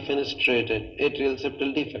multifenestrated atrial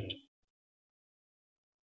septal defect.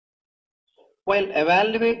 While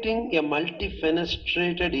evaluating a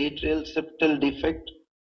multifenestrated atrial septal defect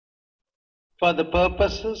for the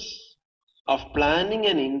purposes of planning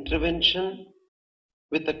an intervention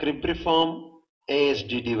with a cribriform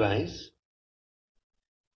ASD device,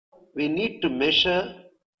 we need to measure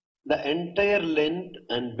the entire length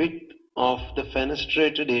and width of the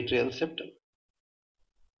fenestrated atrial septum.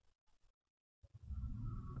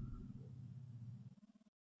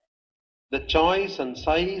 The choice and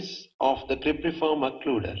size of the cribriform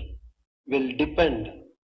occluder will depend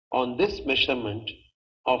on this measurement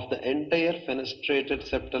of the entire fenestrated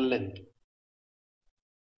septal length.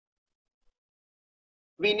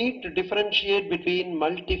 We need to differentiate between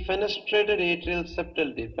multifenestrated atrial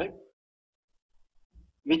septal defect,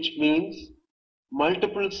 which means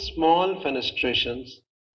multiple small fenestrations,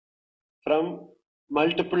 from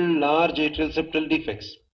multiple large atrial septal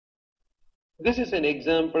defects. This is an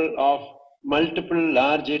example of multiple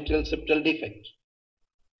large atrial septal defect.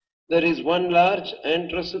 There is one large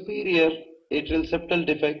anterosuperior atrial septal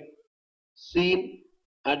defect seen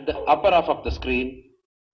at the upper half of the screen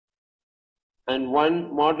and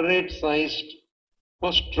one moderate sized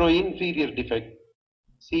posterior-inferior defect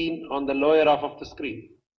seen on the lower half of the screen.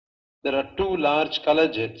 There are two large color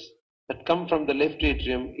jets that come from the left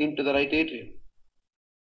atrium into the right atrium.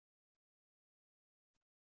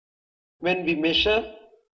 When we measure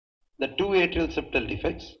the two atrial septal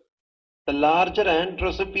defects, the larger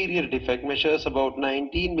anterosuperior defect measures about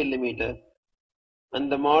 19 mm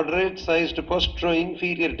and the moderate sized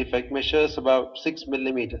posterior-inferior defect measures about 6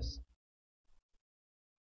 mm.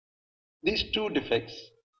 These two defects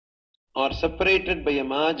are separated by a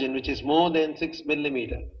margin which is more than 6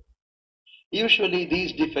 mm. Usually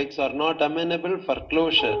these defects are not amenable for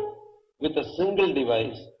closure with a single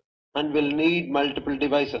device and will need multiple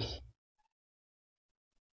devices.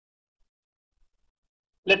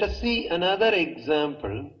 Let us see another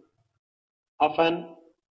example of an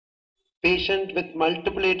patient with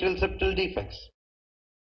multiple atrial septal defects.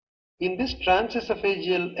 In this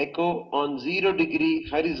transesophageal echo on 0-degree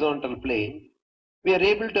horizontal plane, we are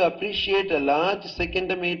able to appreciate a large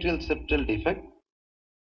secondum atrial septal defect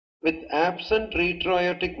with absent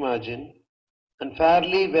retroaortic margin and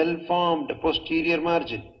fairly well-formed posterior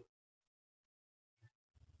margin.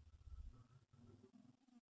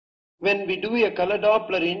 When we do a color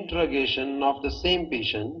Doppler interrogation of the same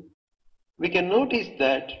patient, we can notice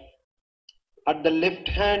that at the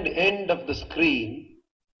left-hand end of the screen,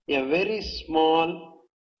 a very small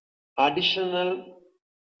additional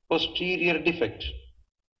posterior defect.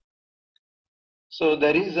 So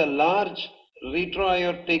there is a large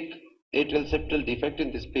retroaortic atrial septal defect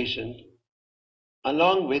in this patient,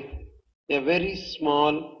 along with a very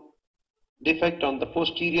small defect on the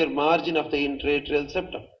posterior margin of the interatrial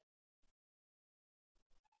septum.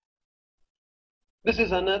 This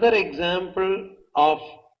is another example of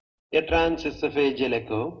a transesophageal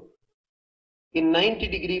echo. In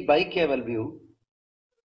 90-degree bicaval view,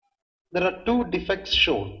 there are two defects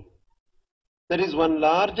shown. There is one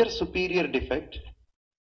larger superior defect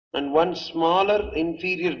and one smaller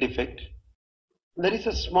inferior defect. There is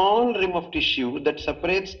a small rim of tissue that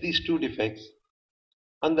separates these two defects,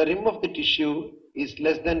 and the rim of the tissue is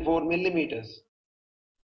less than 4 mm.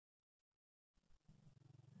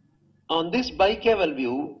 On this bicaval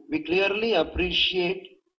view, we clearly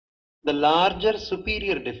appreciate the larger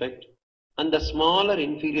superior defect and the smaller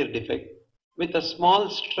inferior defect with a small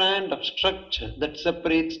strand of structure that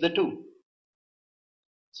separates the two.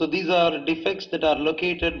 So these are defects that are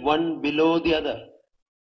located one below the other.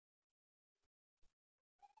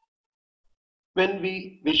 When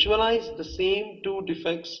we visualize the same two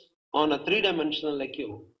defects on a three-dimensional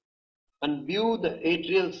echo and view the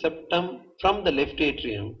atrial septum from the left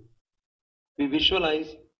atrium, we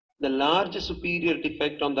visualize the large superior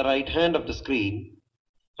defect on the right hand of the screen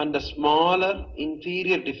and the smaller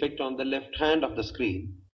inferior defect on the left hand of the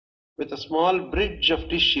screen, with a small bridge of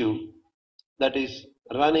tissue that is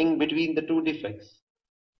running between the two defects.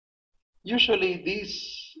 Usually these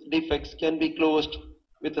defects can be closed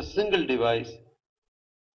with a single device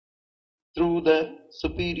through the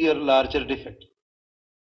superior larger defect.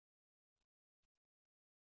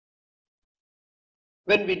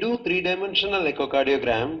 When we do three-dimensional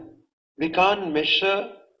echocardiogram, we can't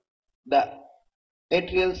measure the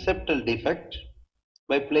atrial septal defect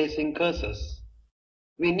by placing cursors.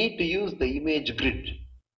 We need to use the image grid.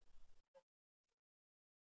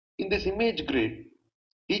 In this image grid,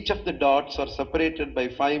 each of the dots are separated by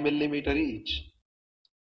 5 mm each.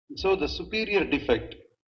 So the superior defect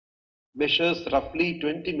measures roughly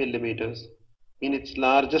 20 mm in its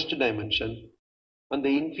largest dimension, and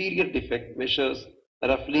the inferior defect measures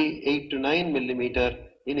roughly 8 to 9 mm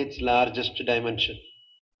in its largest dimension.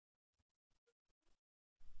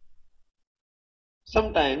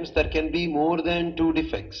 Sometimes there can be more than two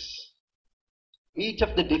defects. Each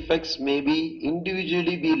of the defects may be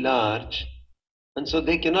individually large and so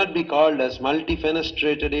they cannot be called as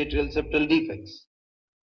multifenestrated atrial septal defects.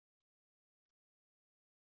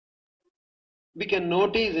 We can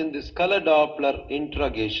notice in this color Doppler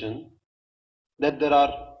interrogation that there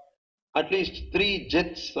are at least 3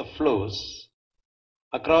 jets of flows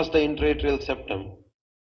across the intraatrial septum,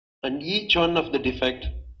 and each one of the defect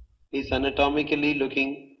is anatomically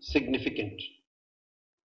looking significant.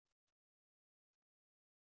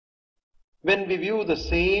 When we view the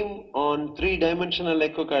same on 3-dimensional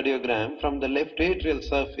echocardiogram from the left atrial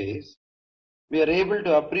surface, we are able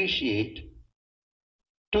to appreciate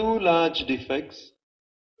 2 large defects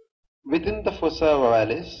within the fossa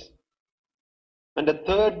ovalis and a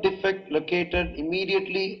third defect located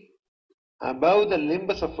immediately above the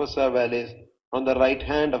limbus of fossa ovalis on the right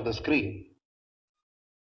hand of the screen.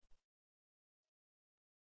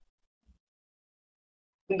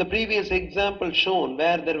 In the previous example shown,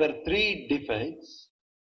 where there were 3 defects,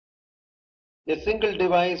 a single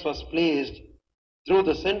device was placed through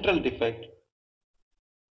the central defect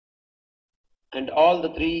and all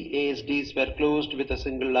the 3 ASDs were closed with a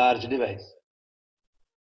single large device.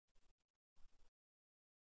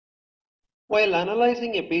 While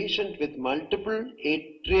analyzing a patient with multiple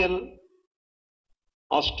atrial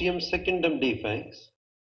ostium secundum defects,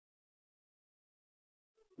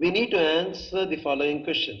 we need to answer the following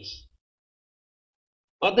questions.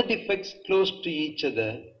 Are the defects close to each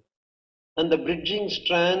other and the bridging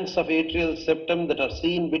strands of atrial septum that are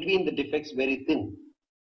seen between the defects very thin?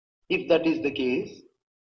 If that is the case,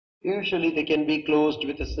 usually they can be closed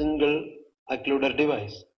with a single occluder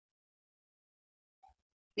device.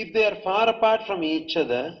 If they are far apart from each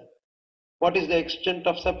other, what is the extent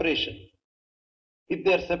of separation? If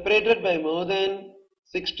they are separated by more than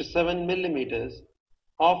 6 to 7 millimeters,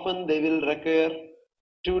 often they will require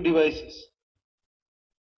 2 devices.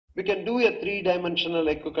 We can do a 3-dimensional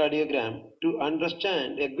echocardiogram to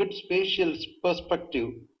understand a good spatial perspective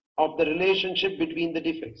of the relationship between the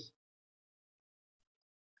defects.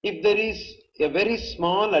 If there is a very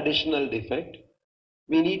small additional defect,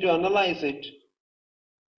 we need to analyze it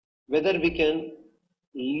whether we can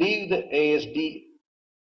leave the ASD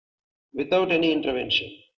without any intervention.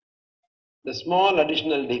 The small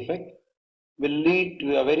additional defect will lead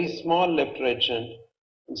to a very small left-right shunt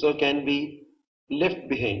and so can be left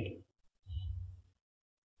behind.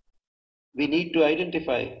 We need to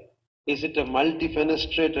identify, is it a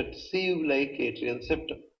multifenestrated sieve-like atrial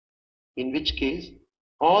septum, in which case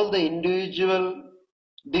all the individual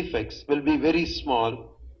defects will be very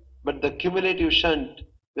small, but the cumulative shunt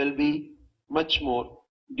will be much more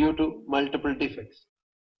due to multiple defects.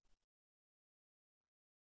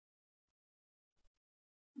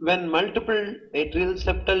 When multiple atrial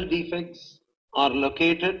septal defects are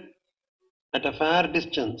located at a fair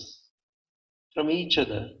distance from each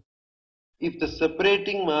other, if the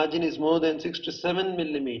separating margin is more than 6 to 7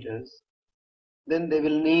 millimeters, then they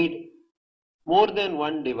will need more than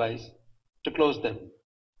one device to close them.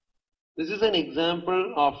 This is an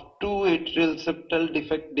example of 2 atrial septal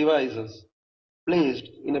defect devices placed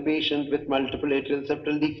in a patient with multiple atrial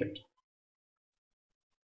septal defect.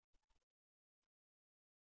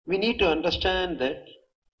 We need to understand that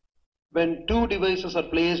when 2 devices are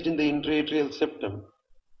placed in the intraatrial septum,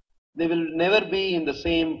 they will never be in the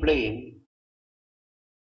same plane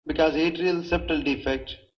because atrial septal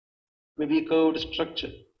defect may be a curved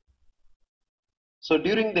structure. So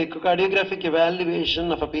during the echocardiographic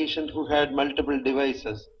evaluation of a patient who had multiple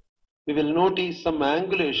devices, we will notice some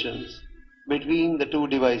angulations between the 2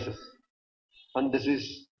 devices, and this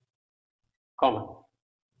is common.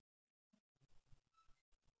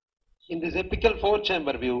 In this apical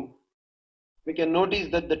 4-chamber view, we can notice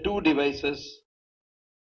that the 2 devices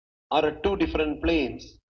are at 2 different planes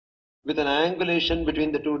with an angulation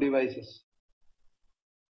between the 2 devices.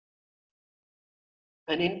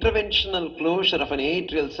 An interventional closure of an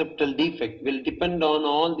atrial septal defect will depend on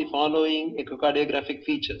all the following echocardiographic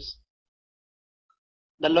features: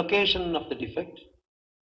 the location of the defect,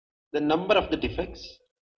 the number of the defects,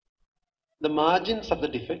 the margins of the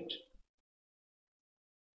defect,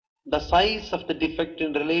 the size of the defect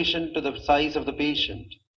in relation to the size of the patient,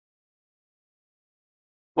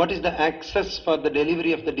 what is the access for the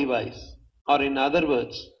delivery of the device, or in other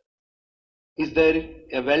words, is there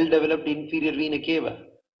a well-developed inferior vena cava?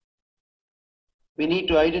 We need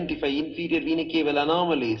to identify inferior vena caval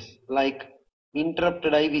anomalies like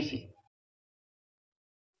interrupted IVC.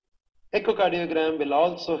 Echocardiogram will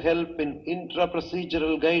also help in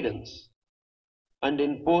intra-procedural guidance and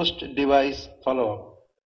in post-device follow-up.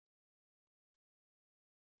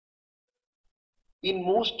 In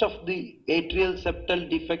most of the atrial septal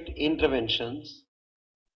defect interventions,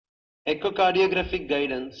 echocardiographic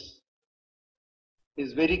guidance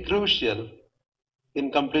is very crucial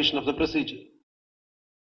in completion of the procedure.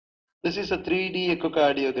 This is a 3D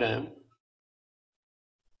echocardiogram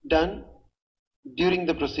done during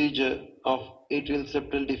the procedure of atrial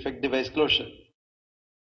septal defect device closure.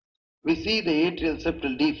 We see the atrial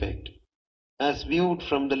septal defect as viewed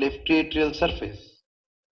from the left atrial surface.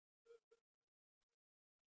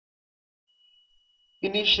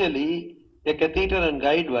 Initially, a catheter and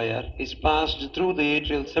guide wire is passed through the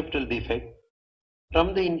atrial septal defect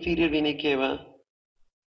from the inferior vena cava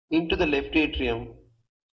into the left atrium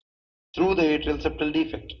through the atrial septal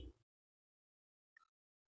defect.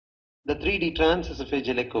 The 3D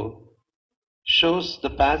transesophageal echo shows the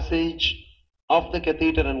passage of the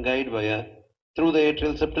catheter and guide wire through the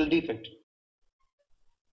atrial septal defect.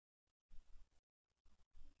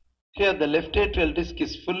 Here the left atrial disc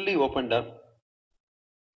is fully opened up.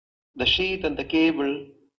 The sheath and the cable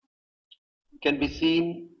can be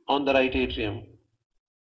seen on the right atrium,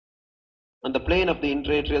 and the plane of the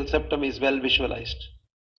intraatrial septum is well visualized.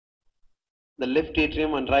 The left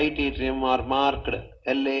atrium and right atrium are marked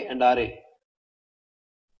LA and RA.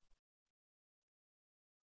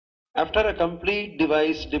 After a complete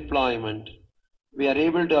device deployment, we are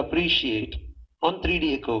able to appreciate on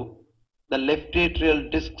 3D echo the left atrial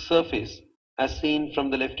disc surface as seen from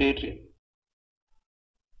the left atrium.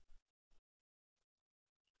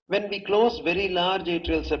 When we close very large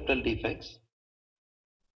atrial septal defects,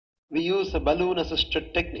 we use a balloon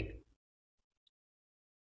assisted technique.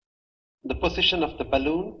 The position of the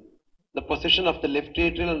balloon, the position of the left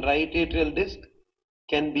atrial and right atrial disc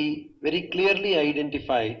can be very clearly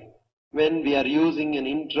identified when we are using an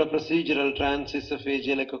intraprocedural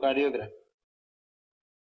transesophageal echocardiogram.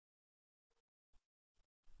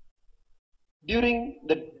 During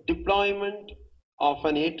the deployment of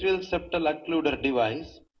an atrial septal occluder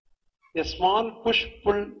device, a small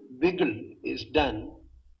push-pull wiggle is done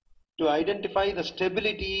to identify the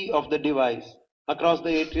stability of the device across the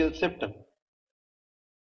atrial septum.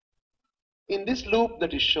 In this loop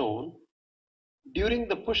that is shown, during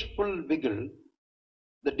the push-pull wiggle,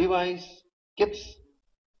 the device gets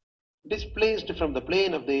displaced from the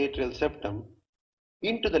plane of the atrial septum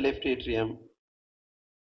into the left atrium,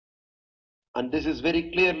 and this is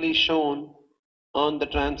very clearly shown on the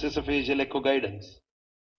transesophageal echo guidance.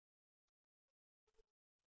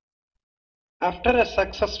 After a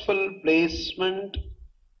successful placement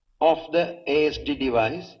of the ASD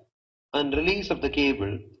device and release of the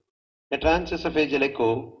cable, a transesophageal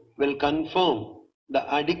echo will confirm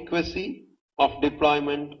the adequacy of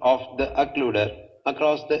deployment of the occluder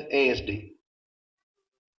across the ASD.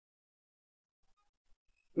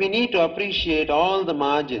 We need to appreciate all the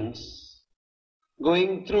margins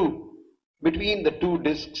going through between the two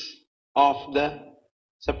discs of the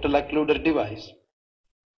septal occluder device.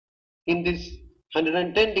 In this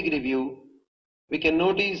 110-degree view, we can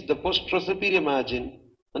notice the posterior margin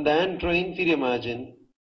and the anteroinferior margin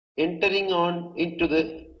entering on into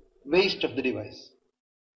the waist of the device.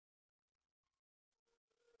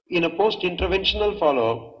 In a post-interventional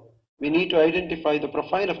follow-up, we need to identify the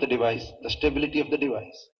profile of the device, the stability of the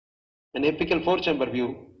device. An apical 4-chamber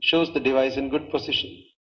view shows the device in good position.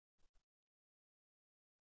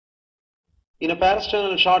 In a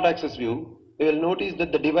parasternal short axis view, we will notice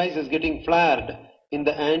that the device is getting flared in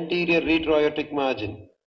the anterior retroaortic margin.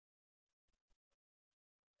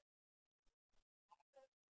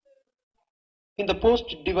 In the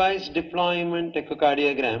post-device deployment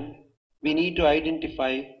echocardiogram, we need to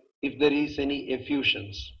identify if there is any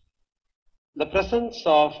effusions. The presence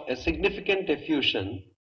of a significant effusion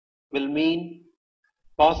will mean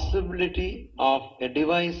possibility of a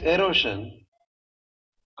device erosion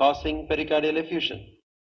causing pericardial effusion.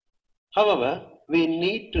 However, we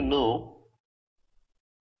need to know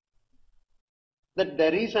that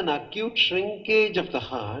there is an acute shrinkage of the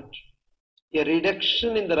heart, a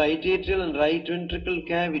reduction in the right atrial and right ventricle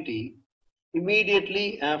cavity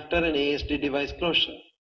immediately after an ASD device closure.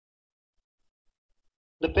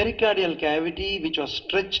 The pericardial cavity, which was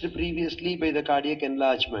stretched previously by the cardiac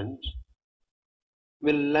enlargement,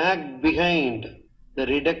 will lag behind the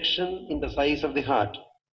reduction in the size of the heart.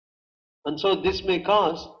 And so this may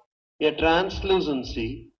cause a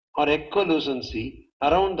translucency or echolucency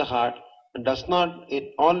around the heart and does not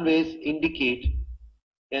always indicate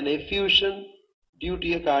an effusion due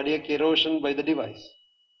to a cardiac erosion by the device.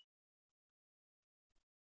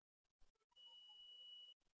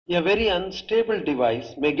 A very unstable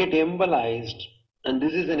device may get embolized, and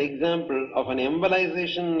this is an example of an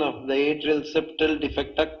embolization of the atrial septal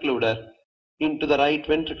defect occluder into the right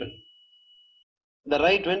ventricle. The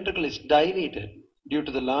right ventricle is dilated due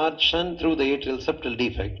to the large shunt through the atrial septal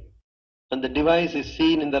defect, and the device is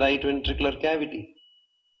seen in the right ventricular cavity.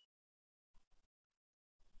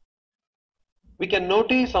 We can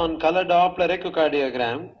notice on color Doppler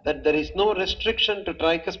echocardiogram that there is no restriction to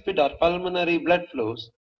tricuspid or pulmonary blood flows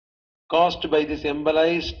caused by this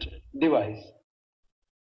embolized device.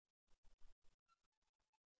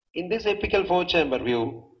 In this apical four-chamber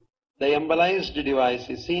view, the embolized device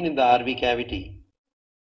is seen in the RV cavity.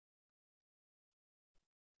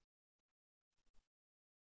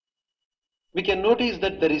 We can notice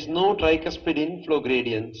that there is no tricuspid inflow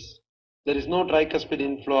gradients. There is no tricuspid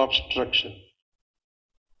inflow obstruction.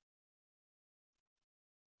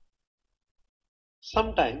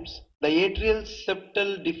 Sometimes the atrial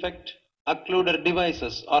septal defect occluder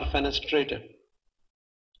devices are fenestrated.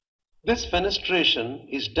 This fenestration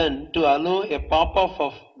is done to allow a pop-off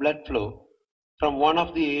of blood flow from one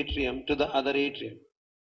of the atrium to the other atrium.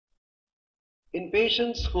 In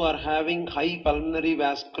patients who are having high pulmonary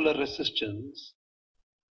vascular resistance,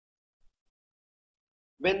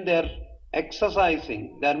 when they are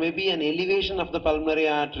exercising, there may be an elevation of the pulmonary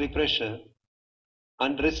artery pressure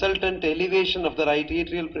and resultant elevation of the right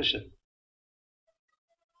atrial pressure.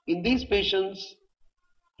 In these patients,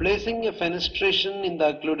 placing a fenestration in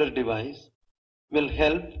the occluder device will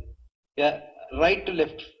help right to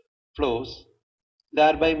left flows,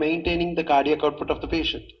 thereby maintaining the cardiac output of the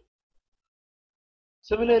patient.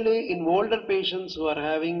 Similarly, in older patients who are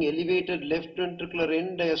having elevated left ventricular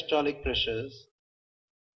end diastolic pressures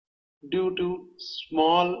due to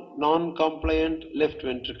small non-compliant left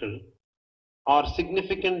ventricle or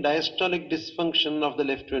significant diastolic dysfunction of the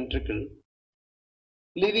left ventricle,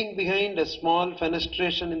 leaving behind a small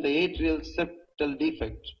fenestration in the atrial septal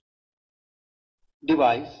defect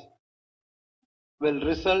device will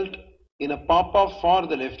result in a pop-off for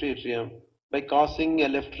the left atrium by causing a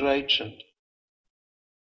left-right shunt.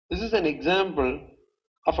 This is an example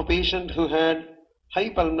of a patient who had high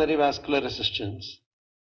pulmonary vascular resistance,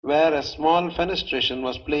 where a small fenestration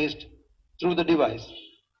was placed through the device.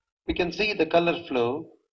 We can see the color flow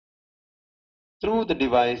through the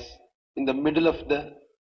device in the middle of the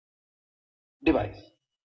device.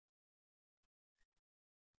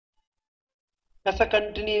 As a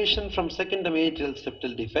continuation from secondary atrial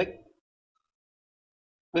septal defect,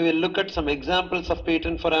 we will look at some examples of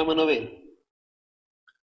patent foramen ovale.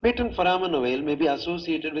 Patent foramen ovale may be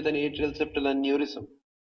associated with an atrial septal aneurysm.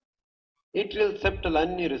 Atrial septal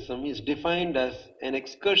aneurysm is defined as an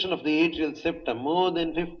excursion of the atrial septum more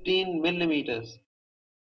than 15 millimeters.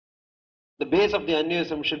 The base of the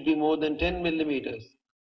aneurysm should be more than 10 millimeters.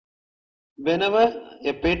 Whenever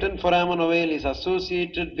a patent foramen ovale is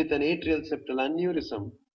associated with an atrial septal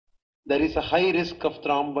aneurysm, there is a high risk of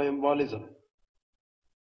thromboembolism.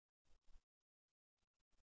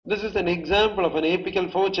 This is an example of an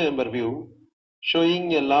apical four-chamber view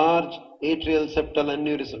showing a large atrial septal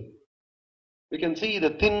aneurysm. We can see the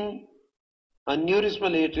thin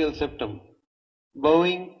aneurysmal atrial septum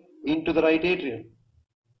bowing into the right atrium.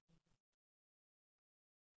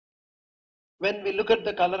 When we look at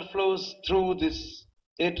the color flows through this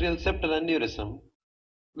atrial septal aneurysm,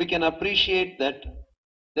 we can appreciate that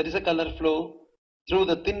there is a color flow through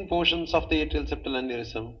the thin portions of the atrial septal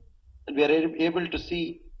aneurysm, and we are able to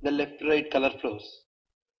see the left-right color flows.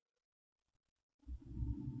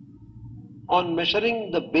 On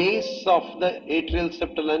measuring the base of the atrial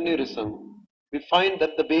septal aneurysm, we find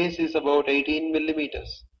that the base is about 18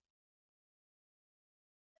 millimeters.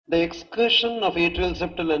 The excursion of atrial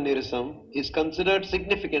septal aneurysm is considered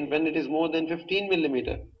significant when it is more than 15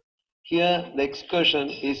 millimeter. Here the excursion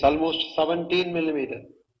is almost 17 millimeter.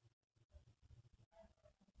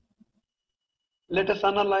 Let us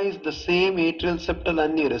analyze the same atrial septal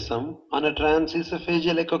aneurysm on a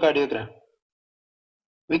transesophageal echocardiogram.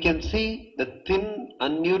 We can see the thin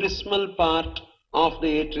aneurysmal part of the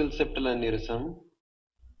atrial septal aneurysm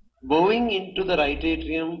bowing into the right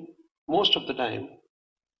atrium most of the time,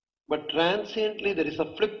 but transiently there is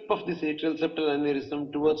a flip of this atrial septal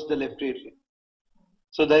aneurysm towards the left atrium.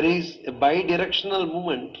 So there is a bidirectional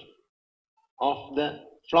movement of the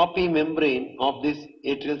floppy membrane of this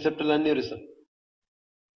atrial septal aneurysm.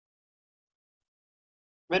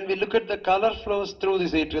 When we look at the color flows through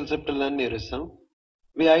this atrial septal aneurysm,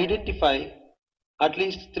 we identify at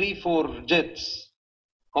least 3-4 jets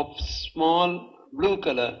of small blue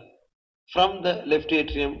color from the left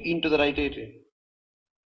atrium into the right atrium.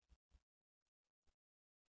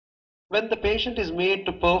 When the patient is made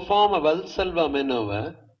to perform a Valsalva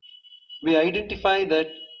maneuver, we identify that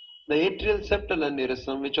the atrial septal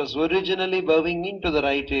aneurysm, which was originally bowing into the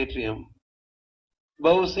right atrium,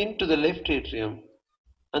 bows into the left atrium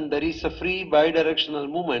and there is a free bidirectional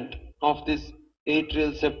movement of this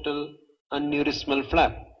atrial, septal and neurismal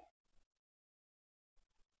flap.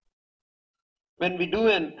 When we do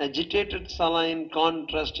an agitated saline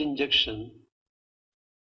contrast injection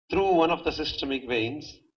through one of the systemic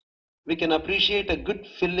veins, we can appreciate a good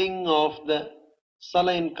filling of the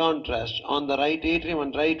saline contrast on the right atrium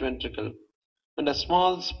and right ventricle, and a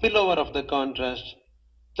small spillover of the contrast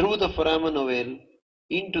through the foramen ovale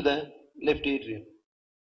into the left atrium.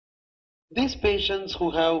 These patients who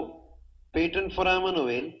have patent foramen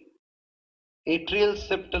ovale, atrial,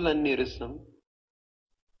 septal aneurysm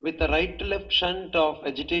with a right to left shunt of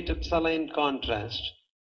agitated saline contrast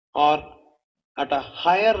are at a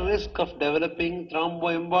higher risk of developing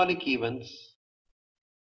thromboembolic events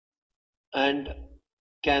and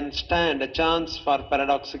can stand a chance for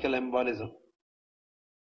paradoxical embolism.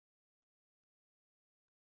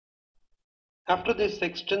 After this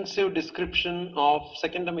extensive description of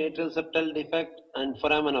secondum atrial septal defect and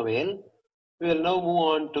foramen ovale, we will now move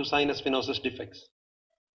on to sinus venosus defects.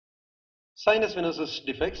 Sinus venosus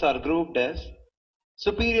defects are grouped as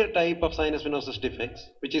superior type of sinus venosus defects,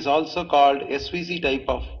 which is also called SVC type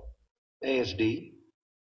of ASD.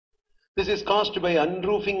 This is caused by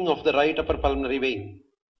unroofing of the right upper pulmonary vein.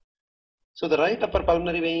 So the right upper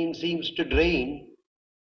pulmonary vein seems to drain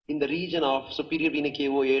in the region of superior vena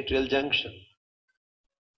cava atrial junction,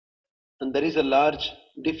 and there is a large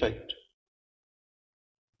defect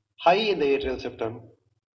high in the atrial septum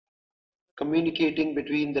communicating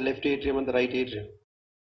between the left atrium and the right atrium.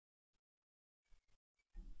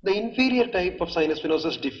 The inferior type of sinus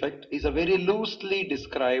venosus defect is a very loosely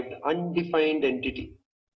described, undefined entity.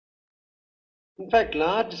 In fact,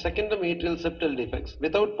 large secondum atrial septal defects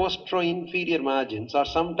without postero-inferior margins are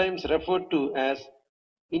sometimes referred to as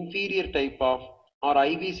inferior type of or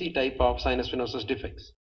IVC type of sinus venosus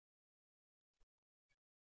defects.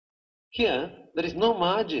 Here, there is no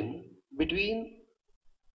margin between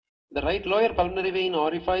the right lower pulmonary vein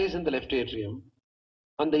orifice in the left atrium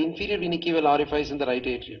and the inferior vena cava orifice in the right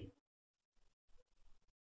atrium.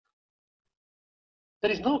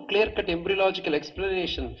 There is no clear-cut embryological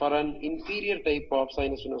explanation for an inferior type of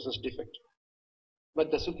sinus venosus defect, but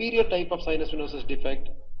the superior type of sinus venosus defect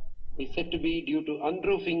is said to be due to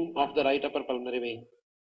unroofing of the right upper pulmonary vein.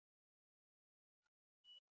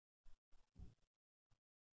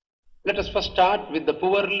 Let us first start with the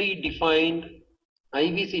poorly defined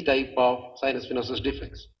IVC type of sinus venosus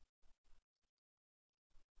defects.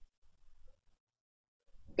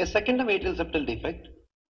 A secondum atrial septal defect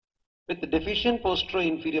with deficient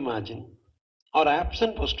postero-inferior margin or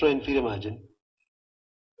absent postero-inferior margin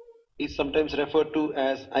is sometimes referred to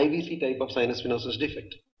as IVC type of sinus venosus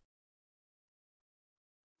defect.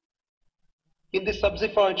 In this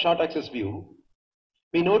subxiphoid short axis view,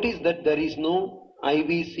 we notice that there is no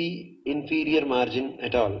IVC inferior margin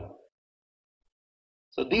at all.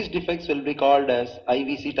 So these defects will be called as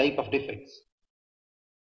IVC type of defects.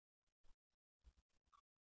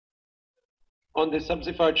 On this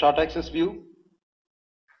subxiphoid short axis view,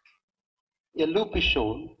 a loop is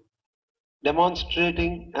shown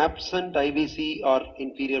demonstrating absent IVC or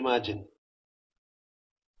inferior margin.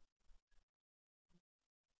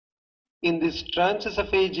 In this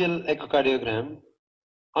transesophageal echocardiogram,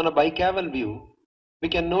 on a bicaval view, we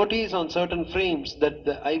can notice on certain frames that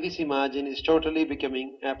the IVC margin is totally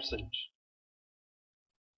becoming absent.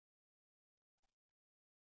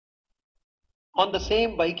 On the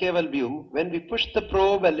same bicaval view, when we push the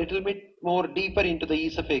probe a little bit more deeper into the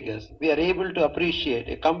esophagus, we are able to appreciate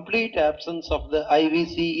a complete absence of the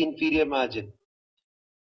IVC inferior margin.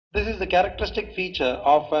 This is the characteristic feature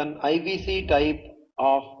of an IVC type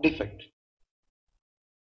of defect.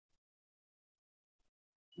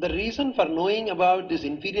 The reason for knowing about this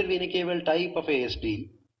inferior vena cava type of ASD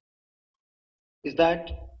is that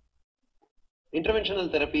interventional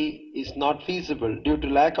therapy is not feasible due to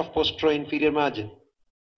lack of postero-inferior margin,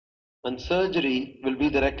 and surgery will be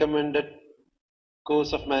the recommended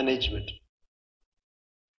course of management.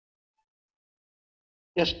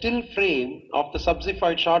 A still frame of the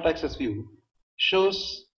subxiphoid short axis view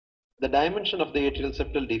shows the dimension of the atrial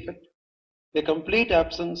septal defect, a complete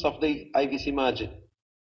absence of the IVC margin.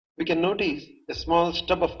 We can notice a small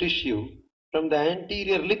stub of tissue from the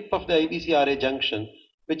anterior lip of the IVC-RA junction,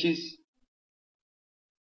 which is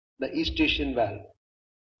the Eustachian valve.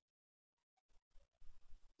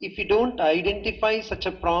 If we don't identify such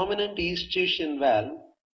a prominent Eustachian valve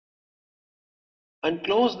and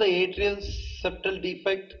close the atrial septal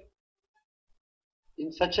defect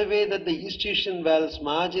in such a way that the Eustachian valve's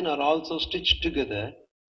margin are also stitched together,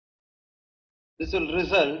 this will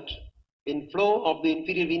result in flow of the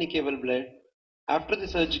inferior vena cava blood after the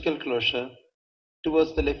surgical closure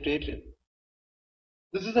towards the left atrium.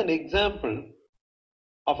 This is an example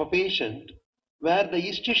of a patient where the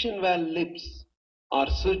eustachian valve lips are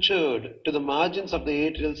sutured to the margins of the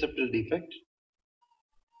atrial septal defect.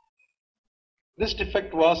 This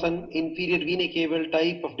defect was an inferior vena cava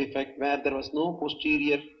type of defect where there was no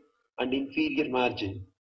posterior and inferior margin.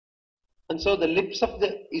 And so the lips of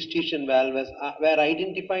the eustachian valve were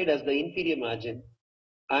identified as the inferior margin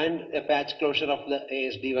and a patch closure of the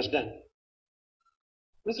ASD was done.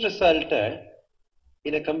 This resulted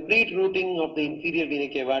in a complete routing of the inferior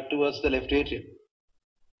vena cava towards the left atrium.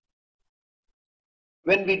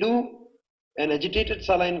 When we do an agitated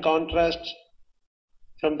saline contrast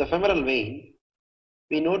from the femoral vein,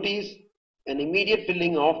 we notice an immediate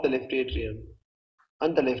filling of the left atrium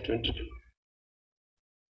and the left ventricle.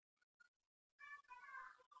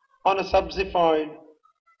 On a subxiphoid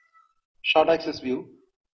short axis view,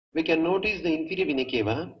 we can notice the inferior vena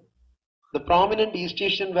cava, the prominent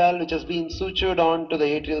eustachian valve which has been sutured on to the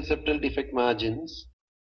atrial septal defect margins.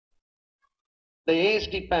 The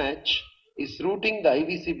ASD patch is routing the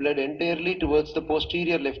IVC blood entirely towards the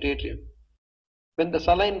posterior left atrium. When the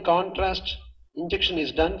saline contrast injection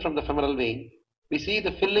is done from the femoral vein, we see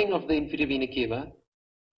the filling of the inferior vena cava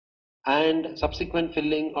and subsequent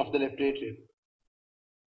filling of the left atrium.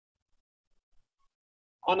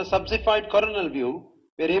 On a subxiphoid coronal view,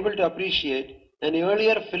 we are able to appreciate an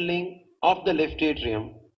earlier filling of the left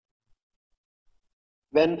atrium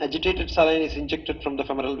when agitated saline is injected from the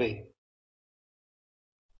femoral vein.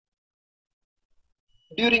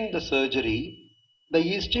 During the surgery, the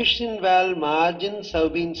eustachian valve margins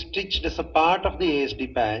have been stitched as a part of the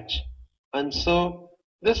ASD patch, and so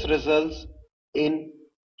this results in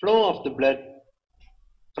flow of the blood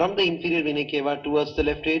from the inferior vena cava towards the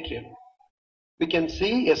left atrium. We can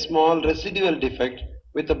see a small residual defect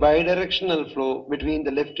with a bidirectional flow between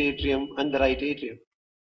the left atrium and the right atrium.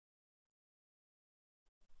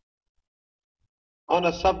 On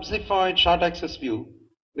a subxiphoid short axis view,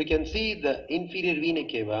 we can see the inferior vena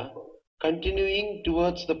cava continuing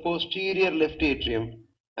towards the posterior left atrium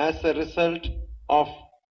as a result of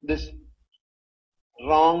this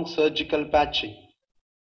wrong surgical patching.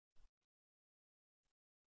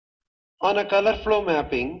 On a color flow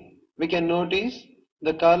mapping, we can notice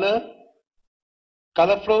the color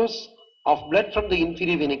flows of blood from the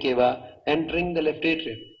inferior vena cava entering the left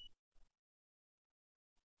atrium.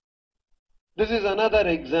 This is another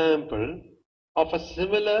example of a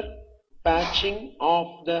similar patching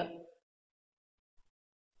of the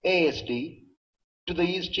ASD to the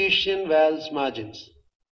eustachian valve's margins.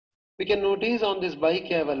 We can notice on this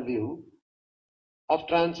bicaval view of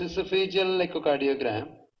transesophageal echocardiogram,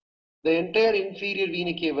 the entire inferior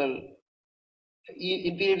vena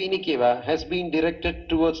cava has been directed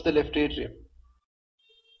towards the left atrium.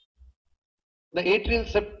 The atrial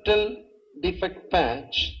septal defect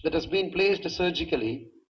patch that has been placed surgically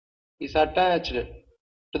is attached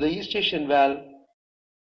to the eustachian valve,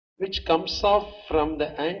 which comes off from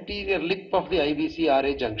the anterior lip of the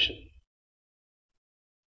IVC-RA junction.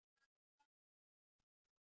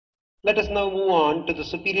 Let us now move on to the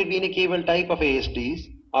superior vena caval type of ASDs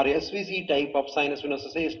or SVC type of sinus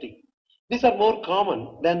venosus ASD. These are more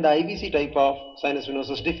common than the IVC type of sinus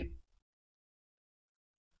venosus defect.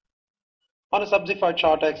 On a subxiphoid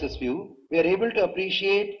short axis view, we are able to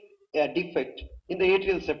appreciate a defect in the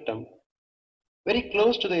atrial septum very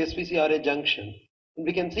close to the SVC-RA junction. And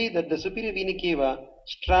we can see that the superior vena cava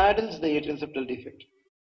straddles the atrial septal defect.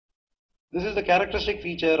 This is the characteristic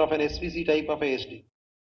feature of an SVC type of ASD.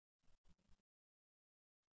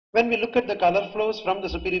 When we look at the color flows from the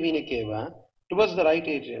superior vena cava towards the right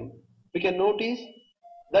atrium, we can notice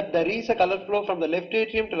that there is a color flow from the left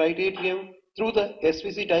atrium to right atrium through the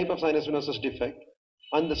SVC type of sinus venosus defect,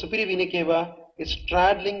 and the superior vena cava is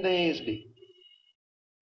straddling the ASD.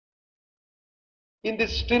 In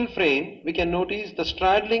this still frame, we can notice the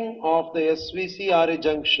straddling of the SVC-RA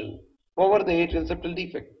junction over the atrial septal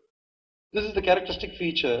defect. This is the characteristic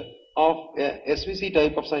feature of a SVC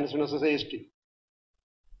type of sinus venosus ASD.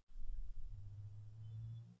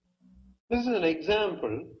 This is an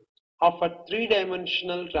example of a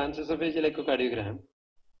three-dimensional transesophageal echocardiogram.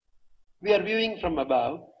 We are viewing from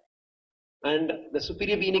above, and the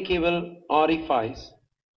superior vena caval orifice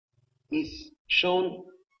is shown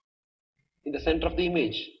in the center of the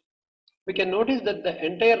image. We can notice that the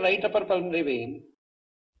entire right upper pulmonary vein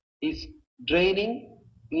is draining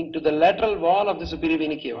into the lateral wall of the superior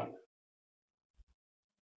vena cava.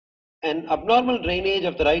 An abnormal drainage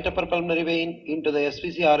of the right upper pulmonary vein into the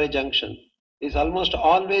SVC-RA junction is almost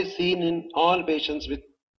always seen in all patients with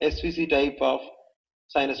SVC type of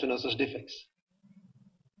sinus venosus defects.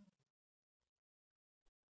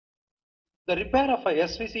 The repair of a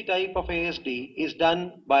SVC type of ASD is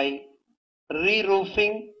done by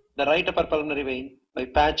re-roofing the right upper pulmonary vein by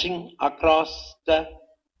patching across the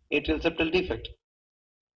atrial septal defect.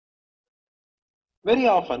 Very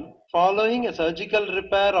often, following a surgical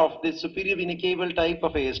repair of the superior vena cava type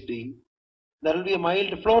of ASD, there will be a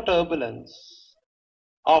mild flow turbulence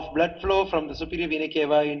of blood flow from the superior vena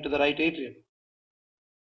cava into the right atrium.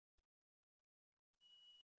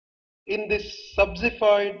 In this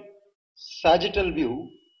subxiphoid sagittal view,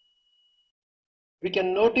 we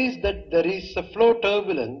can notice that there is a flow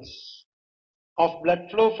turbulence of blood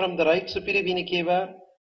flow from the right superior vena cava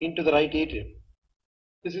into the right atrium.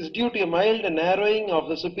 This is due to a mild narrowing of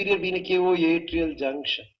the superior vena cava atrial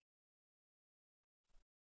junction.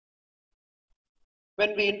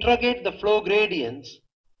 When we interrogate the flow gradients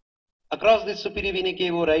across this superior vena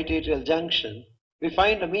cava right atrial junction, we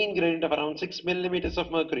find a mean gradient of around 6 millimeters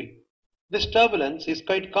of mercury. This turbulence is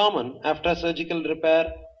quite common after surgical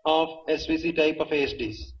repair of SVC type of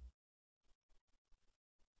ASDs.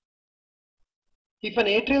 If an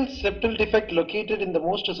atrial septal defect located in the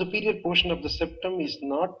most superior portion of the septum is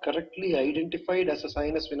not correctly identified as a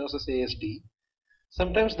sinus venosus ASD,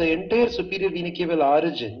 sometimes the entire superior vena cava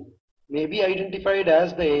origin may be identified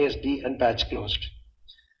as the ASD and patch closed.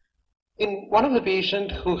 In one of the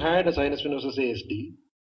patients who had a sinus venosus ASD,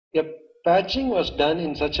 a patching was done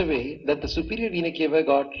in such a way that the superior vena cava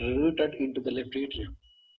got routed into the left atrium.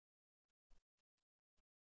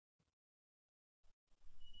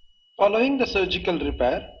 Following the surgical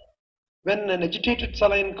repair, when an agitated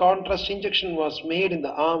saline contrast injection was made in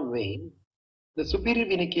the arm vein, the superior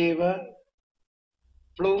vena cava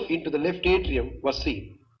flow into the left atrium was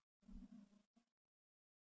seen.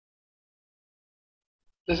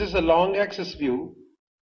 This is a long axis view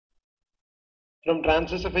from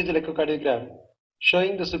transesophageal echocardiogram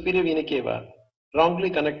showing the superior vena cava wrongly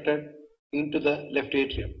connected into the left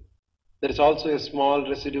atrium. There is also a small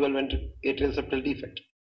residual atrial septal defect.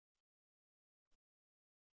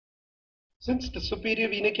 Since the superior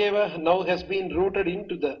vena cava now has been routed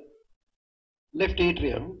into the left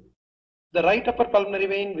atrium, the right upper pulmonary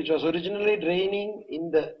vein, which was originally draining in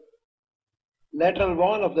the lateral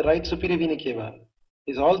wall of the right superior vena cava,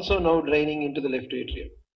 is also now draining into the left atrium.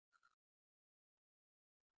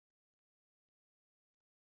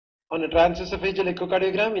 On a transesophageal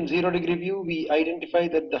echocardiogram in 0-degree view, we identify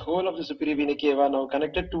that the whole of the superior vena cava now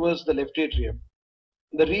connected towards the left atrium.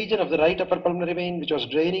 The region of the right upper pulmonary vein, which was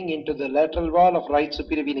draining into the lateral wall of right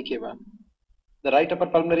superior vena cava, the right upper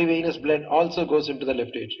pulmonary venous blood also goes into the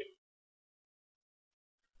left atrium.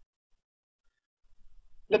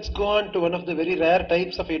 Let's go on to one of the very rare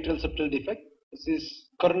types of atrial septal defect. This is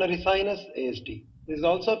coronary sinus ASD. This is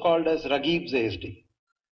also called as Raghib's ASD.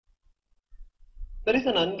 There is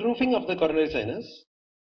an unroofing of the coronary sinus.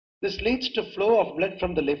 This leads to flow of blood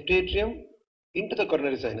from the left atrium into the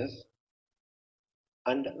coronary sinus,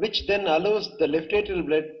 and which then allows the left atrial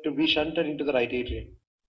blood to be shunted into the right atrium.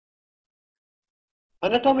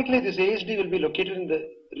 Anatomically, this ASD will be located in the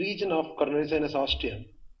region of coronary sinus ostium,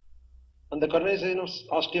 and the coronary sinus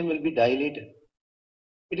ostium will be dilated.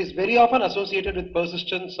 It is very often associated with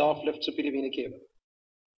persistence of left superior vena cava.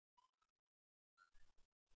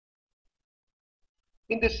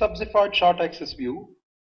 In this subxiphoid short axis view,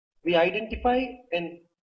 we identify an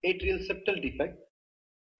atrial septal defect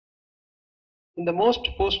in the most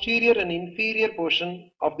posterior and inferior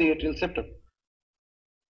portion of the atrial septum.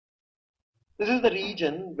 This is the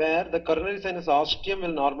region where the coronary sinus ostium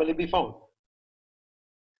will normally be found.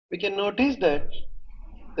 We can notice that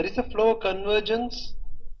there is a flow convergence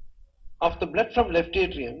of the blood from left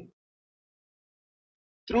atrium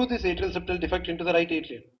through this atrial septal defect into the right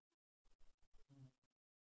atrium.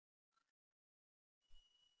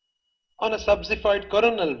 On a subxiphoid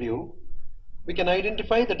coronal view, we can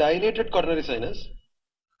identify the dilated coronary sinus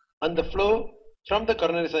and the flow from the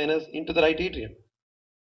coronary sinus into the right atrium.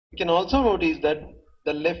 We can also notice that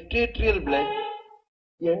the left atrial blood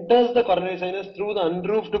enters the coronary sinus through the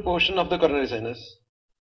unroofed portion of the coronary sinus,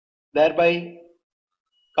 thereby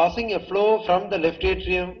causing a flow from the left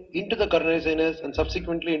atrium into the coronary sinus and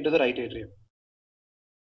subsequently into the right atrium.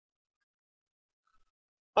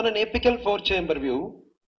 On an apical four-chamber view,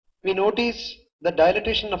 we notice the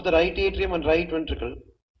dilatation of the right atrium and right ventricle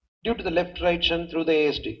due to the left-right shunt through the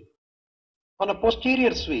ASD. On a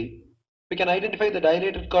posterior sweep, we can identify the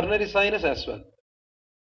dilated coronary sinus as well.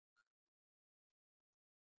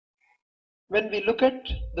 When we look at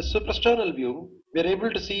the suprasternal view, we are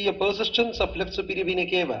able to see a persistence of left superior vena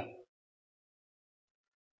cava.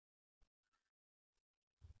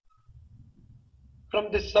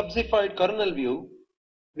 From this subxiphoid coronal view,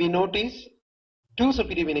 we notice two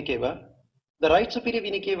superior vena cava The right superior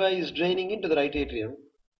vena cava is draining into the right atrium.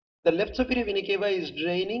 The left superior vena cava is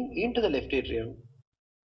draining into the left atrium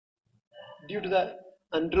due to the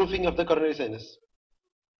unroofing of the coronary sinus.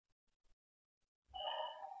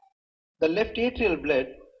 The left atrial blood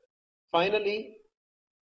finally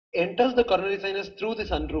enters the coronary sinus through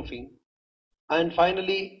this unroofing and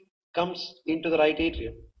finally comes into the right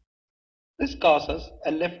atrium. This causes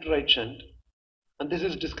a left-right shunt, and this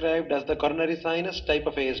is described as the coronary sinus type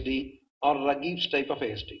of ASD or Raghib's type of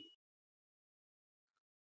ASD.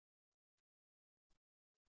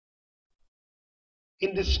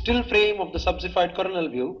 In this still frame of the subsified coronal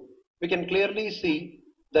view, we can clearly see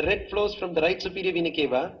the red flows from the right superior vena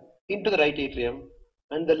cava into the right atrium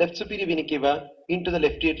and the left superior vena cava into the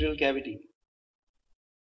left atrial cavity.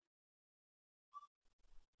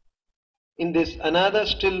 In this another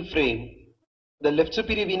still frame, the left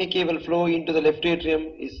superior vena cava flow into the left atrium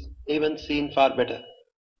is even seen far better.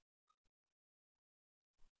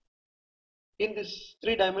 In this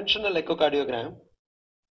three-dimensional echocardiogram,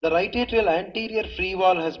 the right atrial anterior free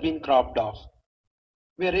wall has been cropped off.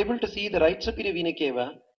 We are able to see the right superior vena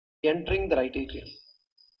cava entering the right atrium.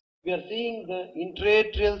 We are seeing the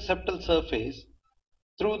intraatrial septal surface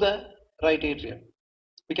through the right atrium.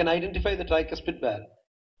 We can identify the tricuspid valve.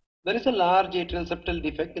 There is a large atrial septal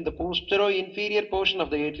defect in the posterior-inferior portion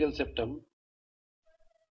of the atrial septum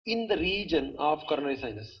in the region of coronary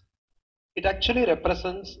sinus. It actually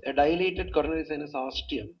represents a dilated coronary sinus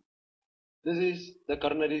ostium. This is the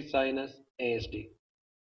coronary sinus ASD.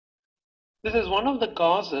 This is one of the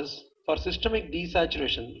causes for systemic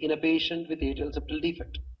desaturation in a patient with atrial septal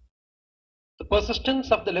defect. The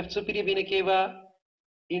persistence of the left superior vena cava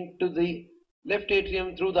into the left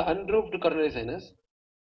atrium through the unroofed coronary sinus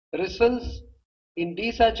results in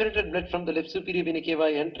desaturated blood from the left superior vena cava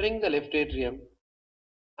entering the left atrium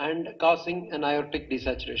and causing an aortic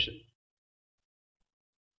desaturation.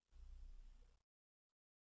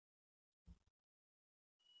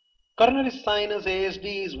 Coronary sinus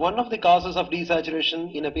ASD is one of the causes of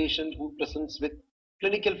desaturation in a patient who presents with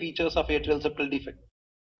clinical features of atrial septal defect.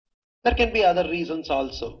 There can be other reasons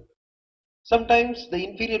also. Sometimes the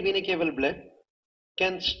inferior vena cava blood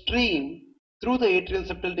can stream through the atrial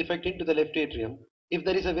septal defect into the left atrium if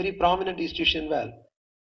there is a very prominent Eustachian valve.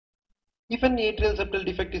 If an atrial septal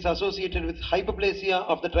defect is associated with hypoplasia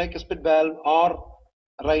of the tricuspid valve or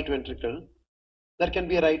right ventricle, there can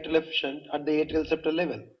be a right-left shunt at the atrial septal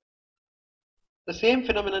level. The same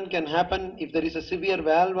phenomenon can happen if there is a severe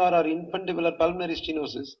valvular or infundibular pulmonary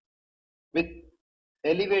stenosis with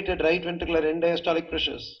elevated right ventricular end diastolic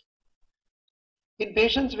pressures. In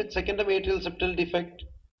patients with secondary atrial septal defect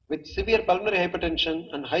with severe pulmonary hypertension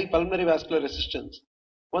and high pulmonary vascular resistance,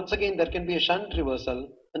 once again there can be a shunt reversal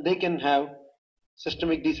and they can have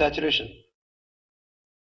systemic desaturation.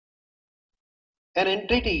 An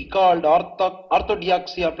entity called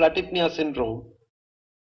orthodeoxia platypnea syndrome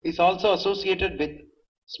is also associated with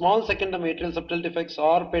small secondary atrial septal defects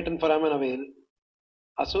or patent foramen avail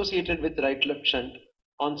associated with right-left shunt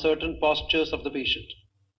on certain postures of the patient.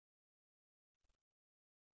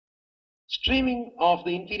 Streaming of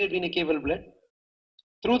the inferior vena cava blood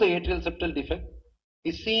through the atrial septal defect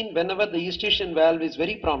is seen whenever the Eustachian valve is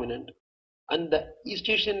very prominent and the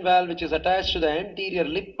Eustachian valve, which is attached to the anterior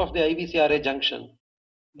lip of the IVC-RA junction,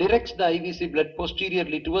 directs the IVC blood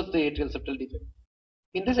posteriorly towards the atrial septal defect.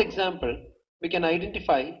 In this example, we can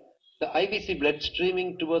identify the IVC blood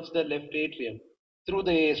streaming towards the left atrium through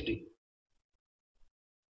the ASD.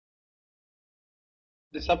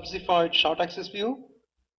 The subxifoid short axis view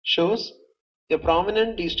shows a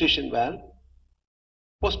prominent Eustachian valve.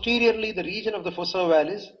 Posteriorly, the region of the fossa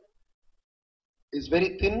ovalis is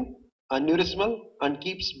very thin, aneurysmal, and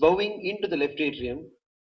keeps bowing into the left atrium,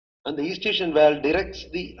 and the Eustachian valve directs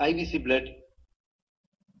the IVC blood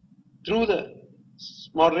through the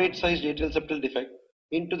moderate sized atrial septal defect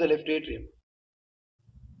into the left atrium.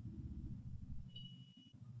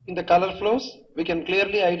 In the color flows, we can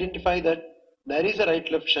clearly identify that there is a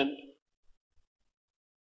right-left shunt.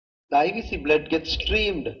 The IVC blood gets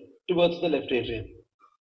streamed towards the left atrium.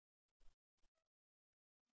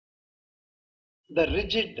 The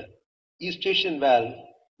rigid Eustachian valve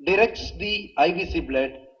directs the IVC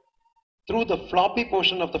blood through the floppy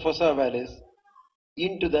portion of the fossa ovalis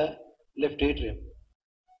into the left atrium.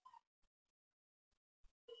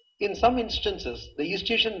 In some instances, the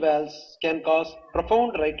Eustachian valves can cause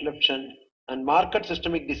profound right-left shunt and marked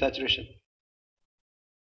systemic desaturation.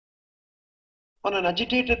 On an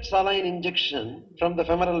agitated saline injection from the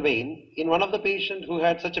femoral vein in one of the patients who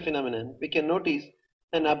had such a phenomenon, we can notice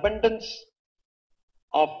an abundance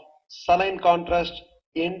of saline contrast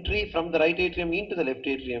entry from the right atrium into the left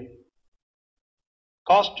atrium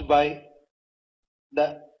caused by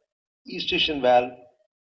the eustachian valve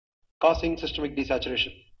causing systemic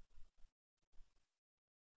desaturation.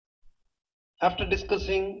 After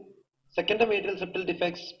discussing secondary atrial septal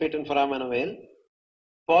defects, patent foramen avail,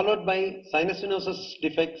 followed by sinus venosus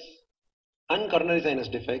defects and coronary sinus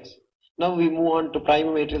defects, now we move on to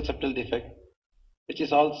primary atrial septal defect, which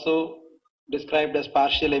is also described as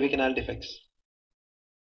partial AV canal defects.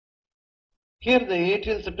 Here the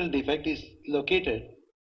atrial septal defect is located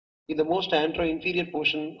in the most antero-inferior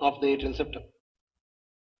portion of the atrial septum.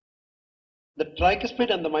 The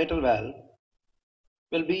tricuspid and the mitral valve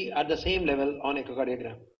will be at the same level on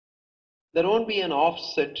echocardiogram. There won't be an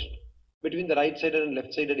offset between the right-sided and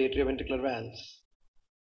left-sided atrioventricular valves.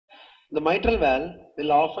 The mitral valve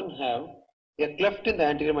will often have a cleft in the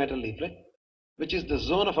anterior mitral leaflet, which is the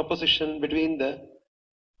zone of opposition between the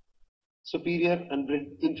superior and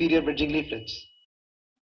inferior bridging leaflets.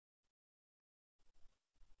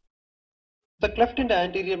 The cleft in the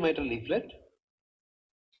anterior mitral leaflet,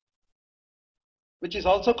 which is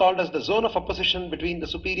also called as the zone of opposition between the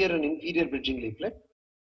superior and inferior bridging leaflet,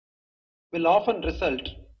 will often result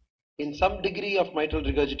in some degree of mitral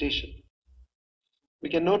regurgitation. We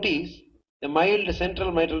can notice a mild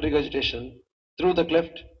central mitral regurgitation through the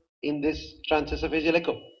cleft in this transesophageal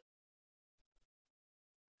echo.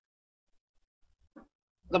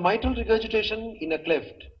 The mitral regurgitation in a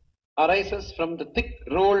cleft arises from the thick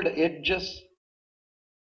rolled edges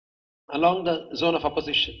along the zone of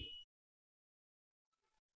opposition.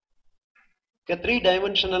 A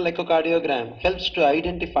three-dimensional echocardiogram helps to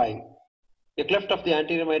identify a cleft of the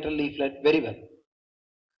anterior mitral leaflet very well.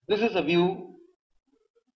 This is a view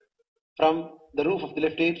from the roof of the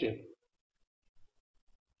left atrium.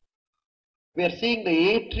 We are seeing the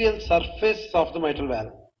atrial surface of the mitral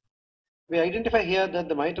valve. We identify here that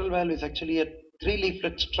the mitral valve is actually a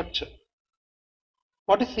three-leaflet structure.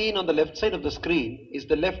 What is seen on the left side of the screen is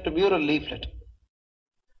the left mural leaflet.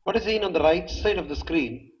 What is seen on the right side of the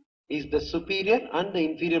screen is the superior and the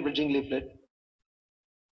inferior bridging leaflet.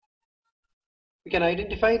 We can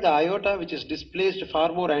identify the aorta, which is displaced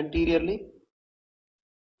far more anteriorly.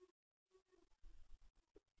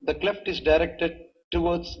 The cleft is directed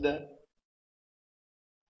towards the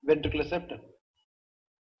ventricular septum.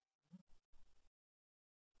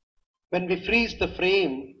 When we freeze the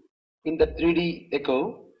frame in the 3D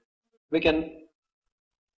echo, we can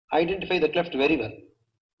identify the cleft very well.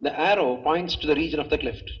 The arrow points to the region of the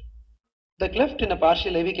cleft. The cleft in a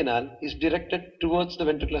partial AV canal is directed towards the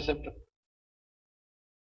ventricular septum.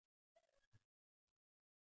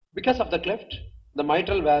 Because of the cleft, the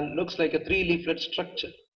mitral valve looks like a three-leaflet structure.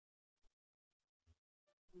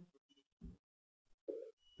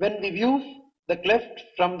 When we view the cleft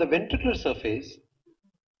from the ventricular surface,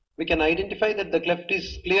 we can identify that the cleft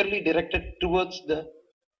is clearly directed towards the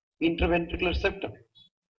interventricular septum.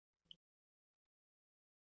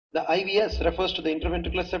 The IVS refers to the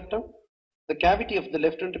interventricular septum. The cavity of the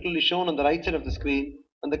left ventricle is shown on the right side of the screen,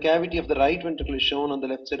 and the cavity of the right ventricle is shown on the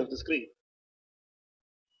left side of the screen.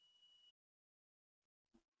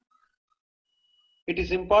 It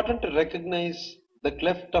is important to recognize the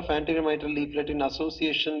cleft of anterior mitral leaflet in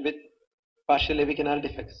association with partial AV canal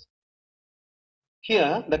defects.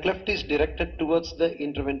 Here, the cleft is directed towards the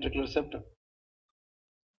interventricular septum.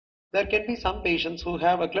 There can be some patients who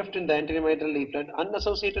have a cleft in the anterior mitral leaflet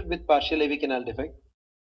unassociated with partial AV canal defect.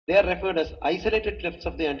 They are referred as isolated clefts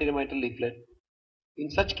of the anterior mitral leaflet.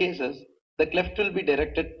 In such cases, the cleft will be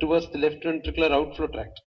directed towards the left ventricular outflow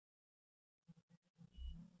tract.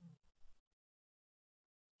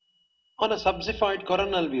 On a subxiphoid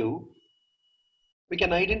coronal view, we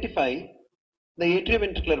can identify the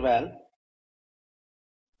atrioventricular valve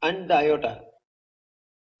and the aorta.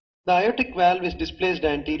 The aortic valve is displaced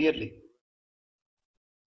anteriorly.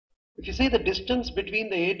 If you see the distance between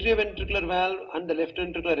the atrioventricular valve and the left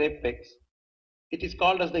ventricular apex, it is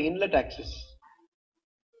called as the inlet axis.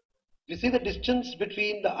 If you see the distance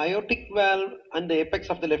between the aortic valve and the apex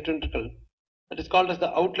of the left ventricle, that is called as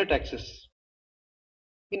the outlet axis.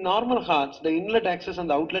 In normal hearts, the inlet axis and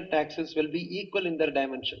the outlet axis will be equal in their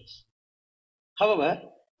dimensions. However,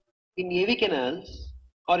 in AV canals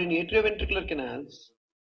or in atrioventricular canals,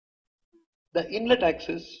 the inlet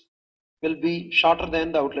axis will be shorter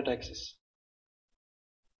than the outlet axis,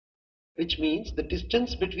 which means the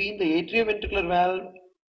distance between the atrioventricular valve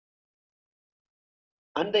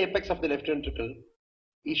and the apex of the left ventricle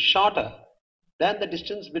is shorter than the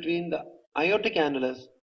distance between the aortic annulus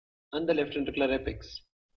and the left ventricular apex.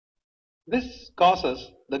 This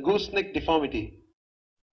causes the gooseneck deformity.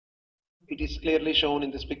 It is clearly shown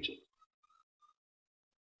in this picture.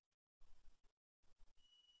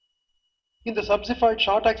 In the subsiphoid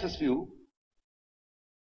short axis view,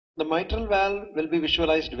 the mitral valve will be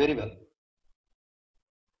visualized very well.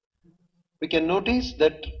 We can notice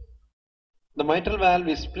that the mitral valve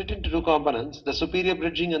is split into two components, the superior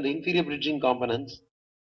bridging and the inferior bridging components.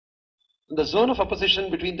 The zone of opposition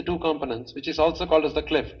between the two components, which is also called as the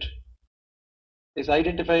cleft, is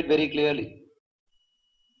identified very clearly.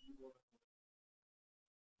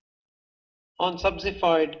 On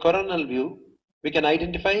subsiphoid coronal view, we can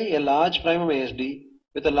identify a large primum ASD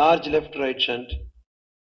with a large left-right shunt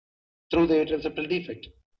through the atrial septal defect.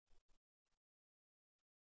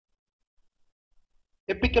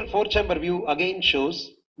 Apical four-chamber view again shows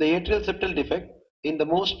the atrial septal defect in the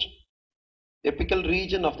most apical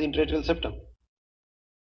region of the intraatrial septum.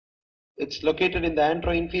 It's located in the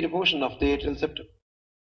antero-inferior portion of the atrial septum.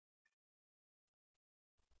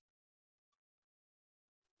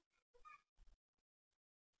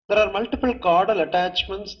 There are multiple caudal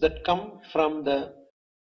attachments that come from the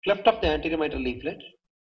cleft of the anterior mitral leaflet,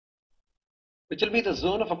 which will be the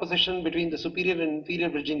zone of opposition between the superior and inferior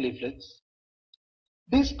bridging leaflets.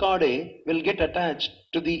 These chordae will get attached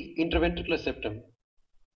to the interventricular septum,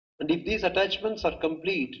 and if these attachments are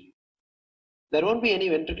complete, there won't be any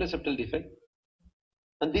ventricular septal defect,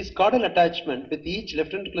 and this caudal attachment with each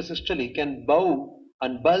left ventricular systole can bow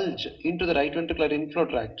and bulge into the right ventricular inflow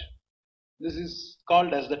tract. This is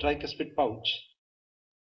called as the tricuspid pouch.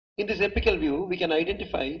 In this apical view, we can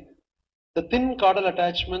identify the thin caudal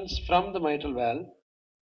attachments from the mitral valve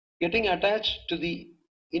getting attached to the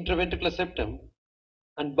interventricular septum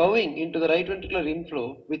and bowing into the right ventricular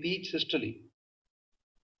inflow with each systole.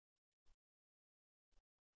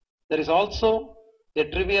 There is also a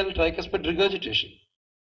trivial tricuspid regurgitation.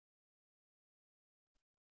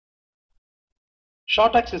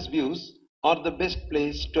 Short axis views are the best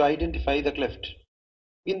place to identify the cleft.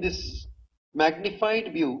 In this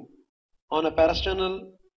magnified view on a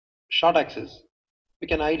parasternal short axis, we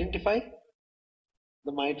can identify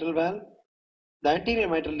the mitral valve. The anterior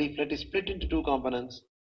mitral leaflet is split into two components.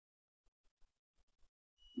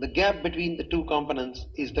 The gap between the two components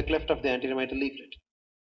is the cleft of the anterior mitral leaflet.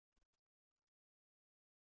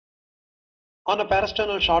 On a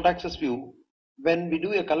parasternal short axis view, when we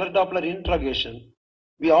do a color Doppler interrogation,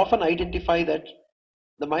 we often identify that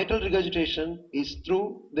the mitral regurgitation is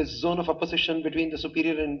through this zone of opposition between the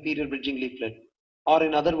superior and inferior bridging leaflet, or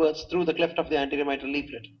in other words, through the cleft of the anterior mitral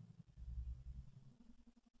leaflet.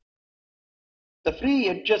 The free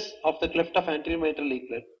edges of the cleft of anterior mitral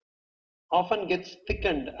leaflet often gets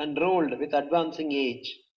thickened and rolled with advancing age,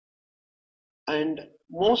 and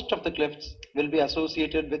most of the clefts will be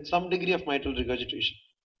associated with some degree of mitral regurgitation.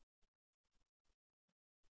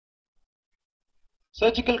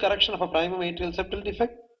 Surgical correction of a primum atrial septal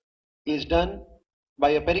defect is done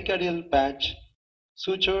by a pericardial patch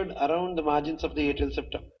sutured around the margins of the atrial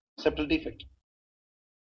septal defect.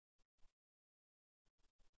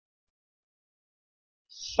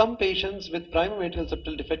 Some patients with primum atrial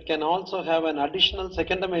septal defect can also have an additional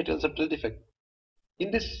secondum atrial septal defect. In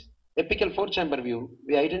this apical four-chamber view,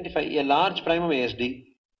 we identify a large primum ASD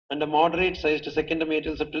and a moderate-sized secondum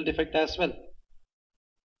atrial septal defect as well.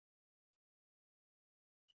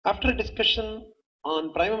 After a discussion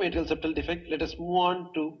on primum atrial septal defect, let us move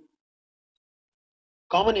on to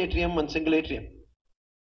common atrium and single atrium.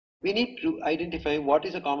 We need to identify what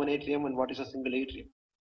is a common atrium and what is a single atrium.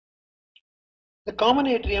 The common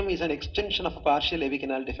atrium is an extension of a partial AV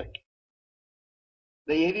canal defect.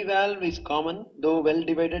 The AV valve is common, though well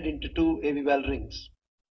divided into two AV valve rings.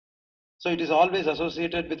 So it is always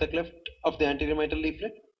associated with a cleft of the anterior mitral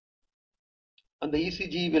leaflet, and the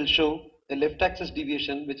ECG will show a left axis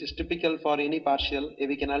deviation which is typical for any partial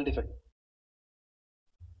AV canal defect.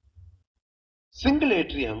 Single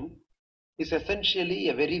atrium is essentially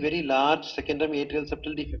a very large secondum atrial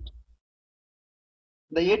septal defect.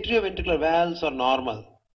 The atrioventricular valves are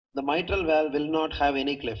normal. The mitral valve will not have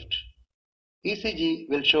any cleft. ECG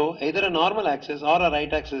will show either a normal axis or a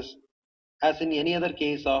right axis, as in any other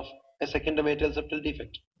case of a secondum atrial septal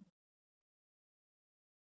defect.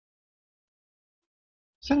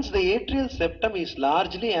 Since the atrial septum is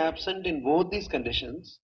largely absent in both these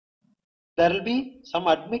conditions, there will be some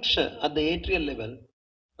admixture at the atrial level,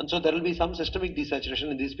 and so there will be some systemic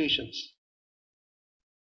desaturation in these patients.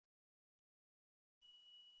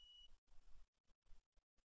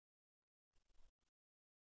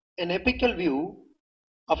 An apical view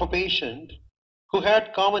of a patient who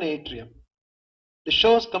had common atrium. This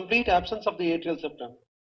shows complete absence of the atrial septum.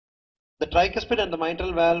 The tricuspid and the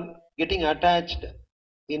mitral valve getting attached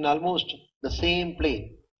in almost the same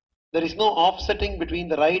plane. There is no offsetting between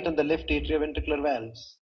the right and the left atrioventricular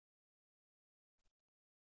valves.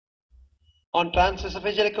 On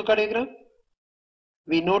transesophageal echocardiogram,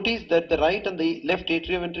 we notice that the right and the left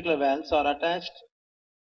atrioventricular valves are attached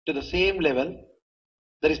to the same level.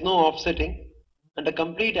 There is no offsetting and a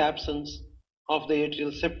complete absence of the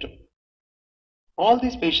atrial septum. All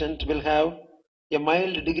these patients will have a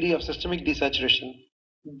mild degree of systemic desaturation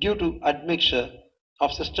due to admixture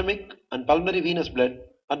of systemic and pulmonary venous blood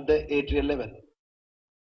at the atrial level.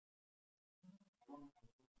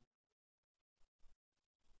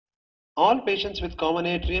 All patients with common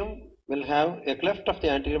atrium will have a cleft of the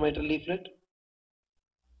anterior mitral leaflet,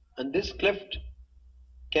 and this cleft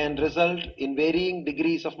can result in varying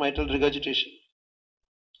degrees of mitral regurgitation.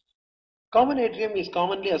 Common atrium is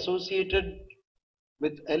commonly associated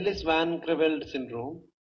with Ellis-Van Creveld syndrome,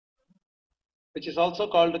 which is also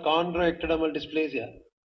called chondroectodermal dysplasia.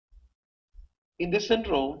 In this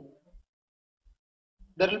syndrome,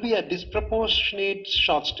 there will be a disproportionate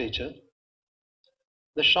short stature.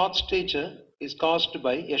 The short stature is caused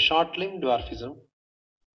by a short limb dwarfism.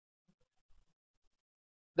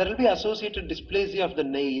 There will be associated dysplasia of the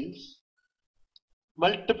nails,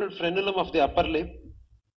 multiple frenulum of the upper lip,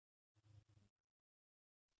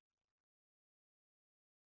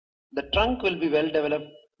 the trunk will be well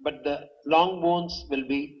developed, but the long bones will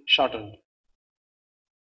be shortened.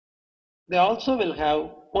 They also will have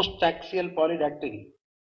postaxial polydactyly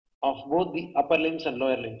of both the upper limbs and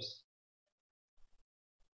lower limbs.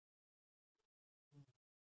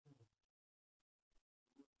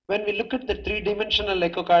 When we look at the three-dimensional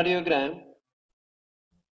echocardiogram,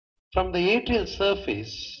 from the atrial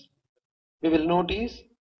surface, we will notice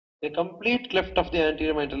a complete cleft of the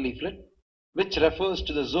anterior mitral leaflet, which refers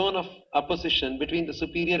to the zone of apposition between the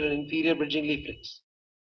superior and inferior bridging leaflets.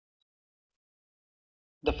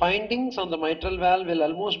 The findings on the mitral valve will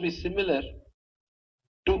almost be similar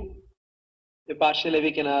to a partial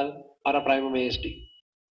AV canal or a primum ASD.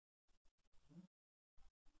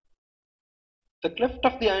 The cleft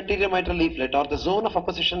of the anterior mitral leaflet, or the zone of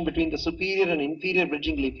apposition between the superior and inferior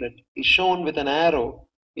bridging leaflet, is shown with an arrow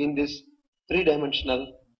in this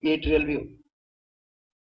three-dimensional atrial view.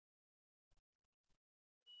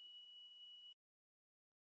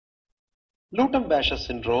 Luton-Basher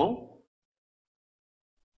syndrome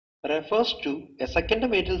refers to a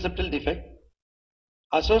secondum atrial septal defect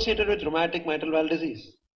associated with rheumatic mitral valve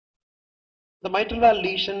disease. The mitral valve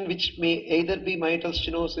lesion, which may either be mitral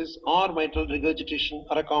stenosis or mitral regurgitation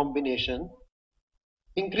or a combination,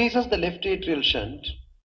 increases the left atrial shunt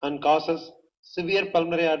and causes severe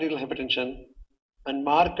pulmonary arterial hypertension and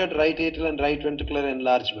marked right atrial and right ventricular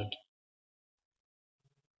enlargement.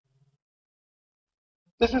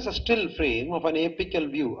 This is a still frame of an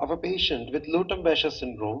apical view of a patient with Luton-Basher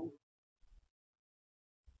syndrome.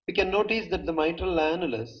 We can notice that the mitral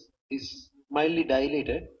annulus is mildly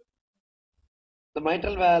dilated. The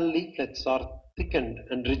mitral valve leaflets are thickened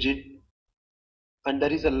and rigid, and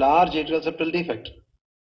there is a large atrial septal defect.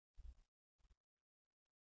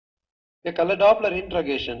 A color Doppler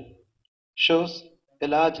interrogation shows a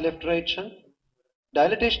large left-right shunt,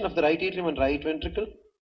 dilatation of the right atrium and right ventricle,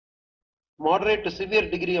 moderate to severe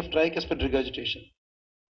degree of tricuspid regurgitation.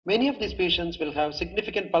 Many of these patients will have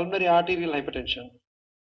significant pulmonary arterial hypertension,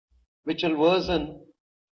 which will worsen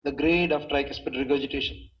the grade of tricuspid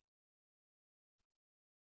regurgitation.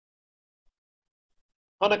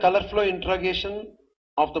 On a color flow interrogation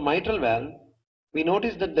of the mitral valve, we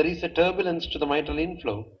notice that there is a turbulence to the mitral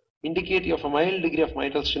inflow, indicative of a mild degree of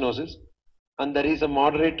mitral stenosis, and there is a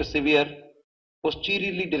moderate to severe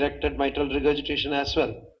posteriorly directed mitral regurgitation as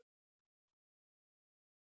well.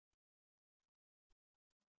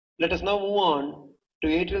 Let us now move on to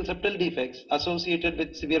atrial septal defects associated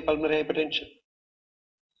with severe pulmonary hypertension.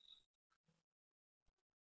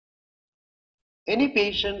 Any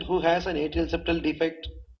patient who has an atrial septal defect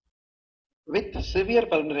with severe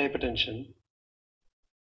pulmonary hypertension,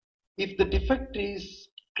 if the defect is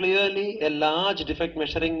clearly a large defect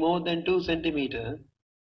measuring more than 2 centimeters,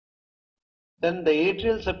 then the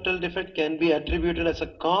atrial septal defect can be attributed as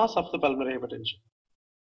a cause of the pulmonary hypertension.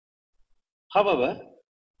 However,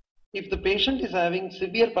 if the patient is having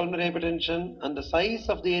severe pulmonary hypertension and the size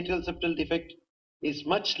of the atrial septal defect is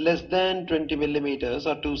much less than 20 millimeters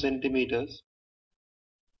or 2 centimeters,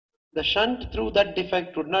 the shunt through that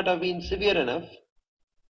defect would not have been severe enough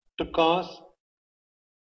to cause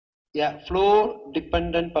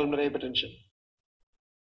flow-dependent pulmonary hypertension.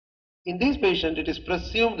 In these patients, it is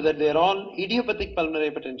presumed that they are all idiopathic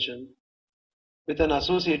pulmonary hypertension with an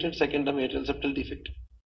associated secondum atrial septal defect.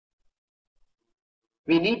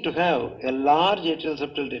 We need to have a large atrial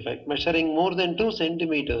septal defect measuring more than 2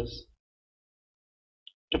 centimeters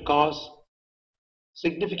to cause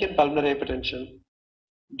significant pulmonary hypertension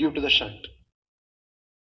due to the shunt.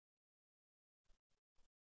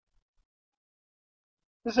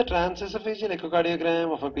 This is a transesophageal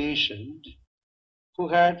echocardiogram of a patient who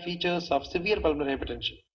had features of severe pulmonary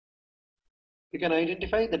hypertension. You can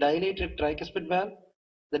identify the dilated tricuspid valve,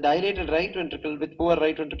 the dilated right ventricle with poor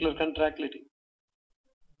right ventricular contractility.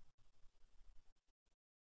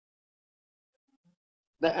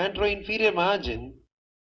 The anteroinferior margin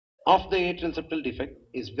of the atrial septal defect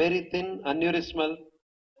is very thin, aneurysmal,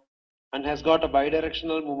 and has got a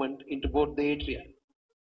bidirectional movement into both the atria.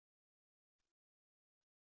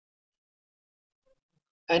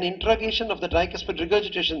 An interrogation of the tricuspid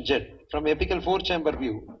regurgitation jet from apical 4-chamber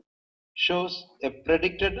view shows a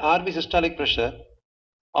predicted RV systolic pressure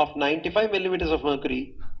of 95 millimeters of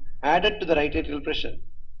mercury added to the right atrial pressure.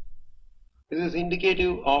 This is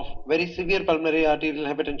indicative of very severe pulmonary arterial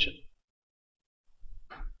hypertension.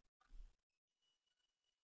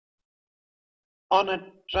 On a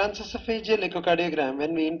transesophageal echocardiogram,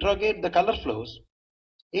 when we interrogate the color flows,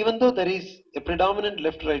 even though there is a predominant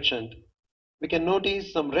left-right shunt, we can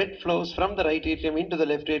notice some red flows from the right atrium into the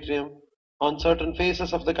left atrium on certain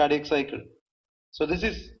phases of the cardiac cycle. So this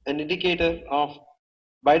is an indicator of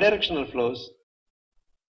bidirectional flows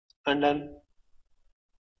and an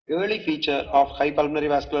early feature of high pulmonary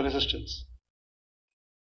vascular resistance.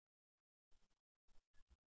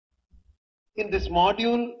 In this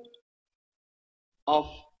module of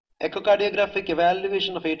echocardiographic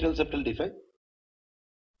evaluation of atrial septal defect,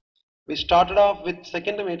 we started off with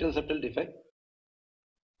secondum atrial septal defect.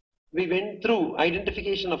 We went through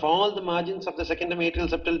identification of all the margins of the secondum atrial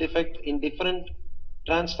septal defect in different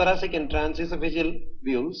transthoracic and transesophageal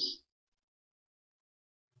views.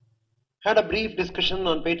 Had a brief discussion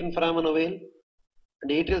on patent foramen ovale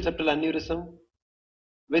and atrial septal aneurysm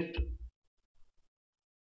with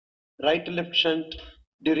right to left shunt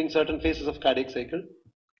during certain phases of cardiac cycle.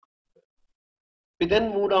 We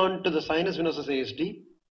then moved on to the sinus venosus ASD,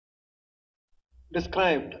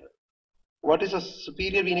 described what is a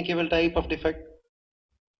superior vena cava type of defect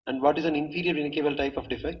and what is an inferior vena cava type of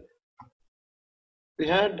defect. We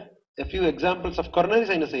had a few examples of coronary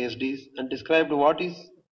sinus ASDs and described what is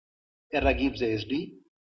a Raghib's ASD.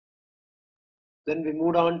 Then we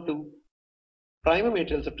moved on to primum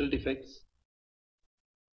atrial septal defects,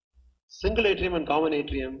 single atrium and common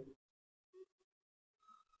atrium,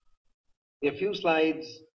 a few slides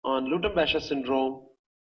on Luton-Basher syndrome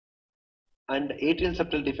and atrial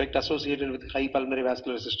septal defect associated with high pulmonary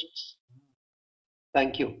vascular resistance.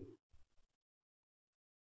 Thank you.